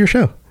 I listen to your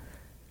show.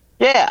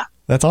 Yeah.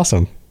 That's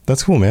awesome.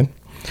 That's cool, man.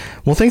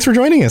 Well, thanks for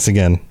joining us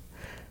again.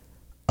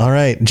 All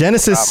right,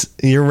 Genesis,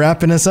 you're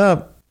wrapping us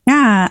up.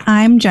 Yeah,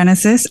 I'm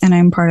Genesis, and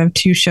I'm part of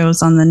 2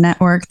 shows on the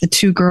network, the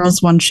 2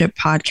 Girls, 1 Ship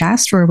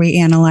podcast, where we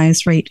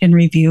analyze, rate, and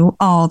review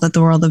all that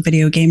the world of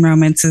video game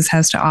romances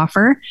has to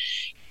offer,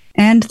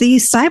 and the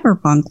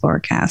Cyberpunk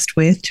Lorecast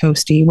with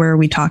Toasty, where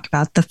we talk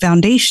about the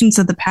foundations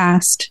of the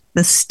past,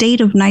 the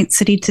state of Night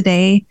City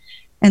today,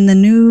 and the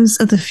news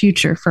of the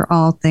future for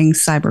all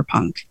things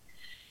cyberpunk.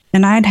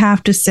 And I'd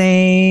have to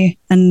say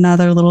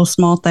another little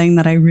small thing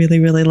that I really,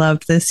 really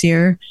loved this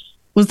year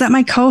was that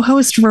my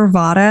co-host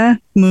Vervada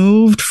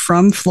moved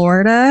from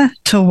Florida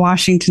to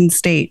Washington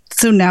State.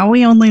 So now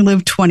we only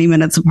live 20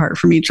 minutes apart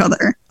from each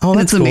other. Oh,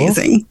 that's cool.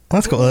 Amazing.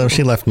 That's cool. Oh,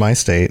 she left my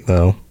state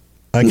though.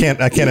 I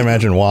can't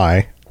imagine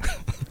why.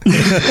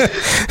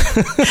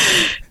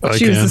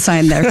 She was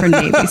assigned there for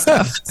Navy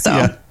stuff.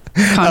 So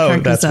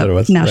contract was up. What it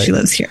was. Now she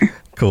lives here.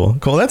 Cool.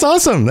 That's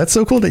awesome. That's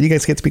so cool that you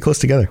guys get to be close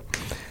together.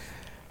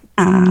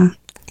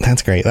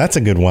 That's great. That's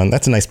a good one.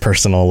 That's a nice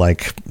personal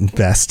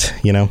best,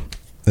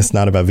 It's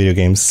not about video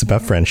games. It's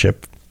about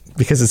friendship,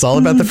 because it's all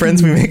about the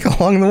friends we make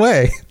along the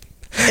way.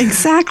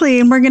 Exactly.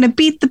 And we're going to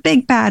beat the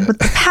big bad with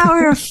the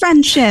power of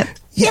friendship.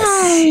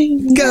 Yes.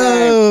 Yay!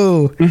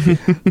 Go.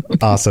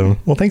 Awesome.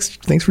 Well, thanks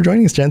for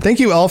joining us, Jen. Thank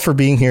you all for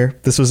being here.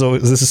 This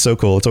is so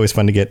cool. It's always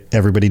fun to get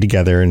everybody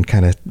together and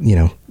kind of,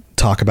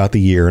 talk about the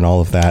year and all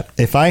of that.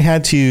 If I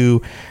had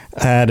to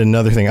add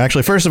another thing,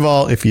 actually, first of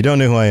all, if you don't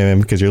know who I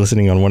am, because you're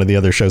listening on one of the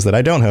other shows that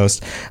I don't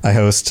host, I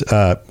host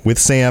with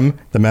Sam,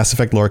 the Mass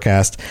Effect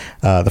Lorecast,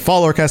 the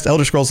Fall Lorecast,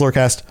 Elder Scrolls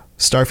Lorecast,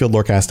 Starfield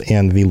Lorecast,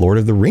 and the Lord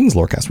of the Rings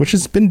Lorecast, which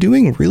has been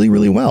doing really,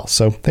 really well.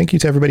 So thank you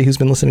to everybody who's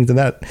been listening to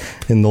that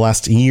in the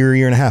last year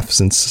and a half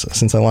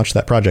since I launched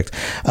that project.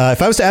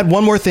 If I was to add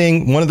one more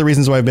thing, one of the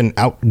reasons why I've been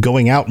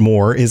going out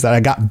more is that I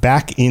got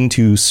back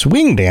into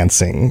swing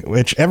dancing,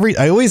 which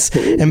I always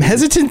am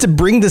hesitant to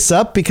bring this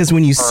up, because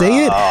when you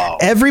say it,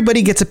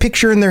 everybody gets a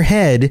picture in their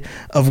head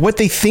of what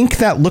they think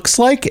that looks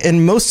like.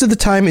 And most of the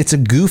time it's a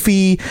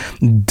goofy,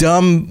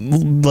 dumb,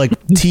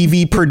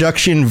 TV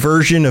production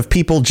version of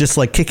people just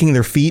kicking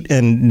their feet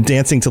and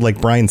dancing to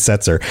Brian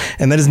Setzer.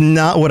 And that is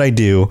not what I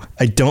do.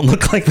 I don't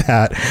look like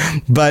that,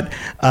 but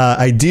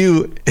I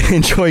do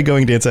enjoy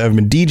going dancing. I've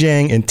been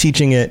DJing and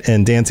teaching it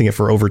and dancing it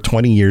for over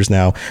 20 years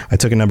now. I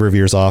took a number of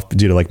years off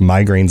due to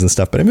migraines and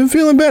stuff, but I've been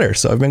feeling better.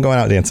 So I've been going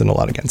out dancing a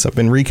lot again. So I've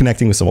been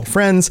reconnecting with some old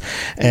friends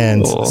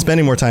and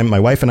spending more time. My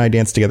wife and I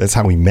danced together. That's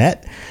how we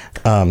met.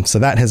 So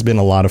that has been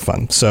a lot of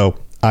fun. So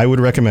I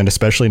would recommend,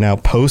 especially now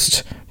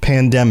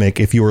post-pandemic,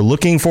 if you are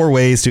looking for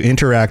ways to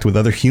interact with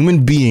other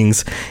human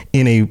beings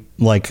in a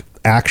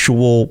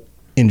actual,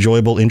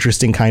 enjoyable,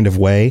 interesting kind of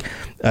way.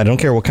 I don't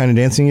care what kind of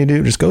dancing you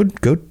do. Just go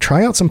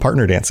try out some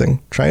partner dancing.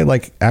 Try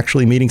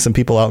actually meeting some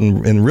people out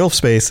in real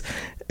space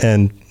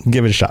and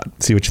give it a shot.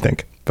 See what you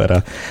think.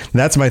 But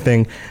that's my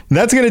thing.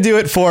 That's going to do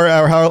it for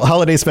our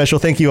holiday special.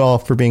 Thank you all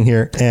for being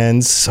here,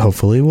 and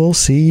hopefully we'll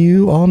see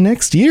you all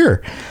next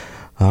year.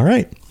 All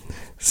right.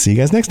 See you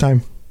guys next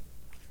time.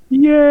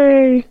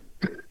 Yay!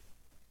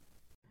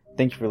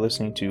 Thank you for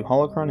listening to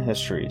Holocron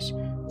Histories,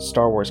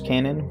 Star Wars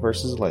Canon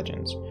versus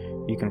Legends.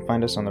 You can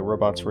find us on the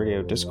Robots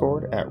Radio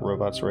Discord at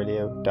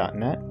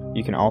robotsradio.net.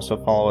 You can also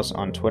follow us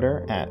on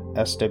Twitter at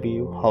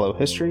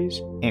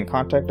SWHoloHistories and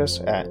contact us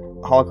at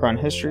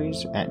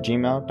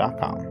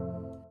holocronhistories@gmail.com.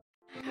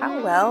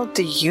 How well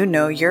do you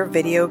know your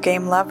video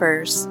game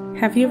lovers?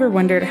 Have you ever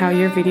wondered how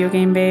your video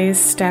game bays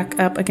stack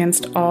up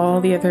against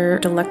all the other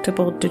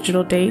delectable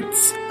digital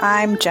dates?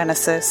 I'm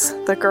Genesis,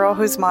 the girl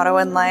whose motto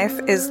in life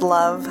is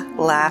love,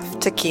 laugh,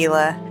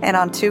 tequila. And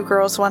on 2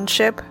 Girls, 1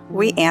 Ship,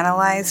 we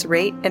analyze,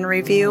 rate, and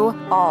review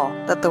all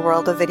that the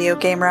world of video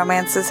game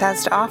romances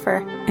has to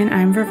offer. And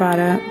I'm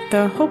Vervada,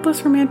 the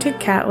hopeless romantic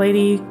cat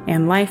lady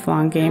and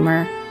lifelong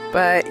gamer.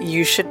 But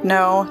you should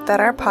know that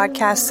our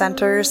podcast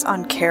centers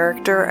on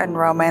character and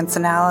romance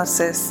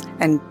analysis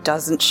and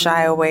doesn't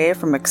shy away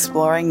from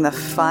exploring the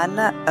fun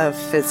of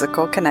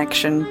physical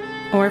connection.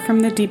 Or from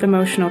the deep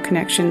emotional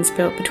connections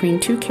built between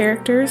two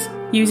characters,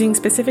 using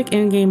specific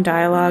in-game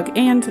dialogue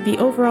and the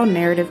overall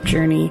narrative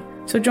journey.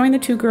 So join the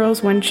Two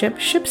Girls, One Ship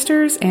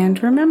shipsters,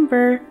 and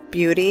remember,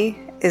 beauty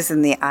is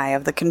in the eye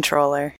of the controller.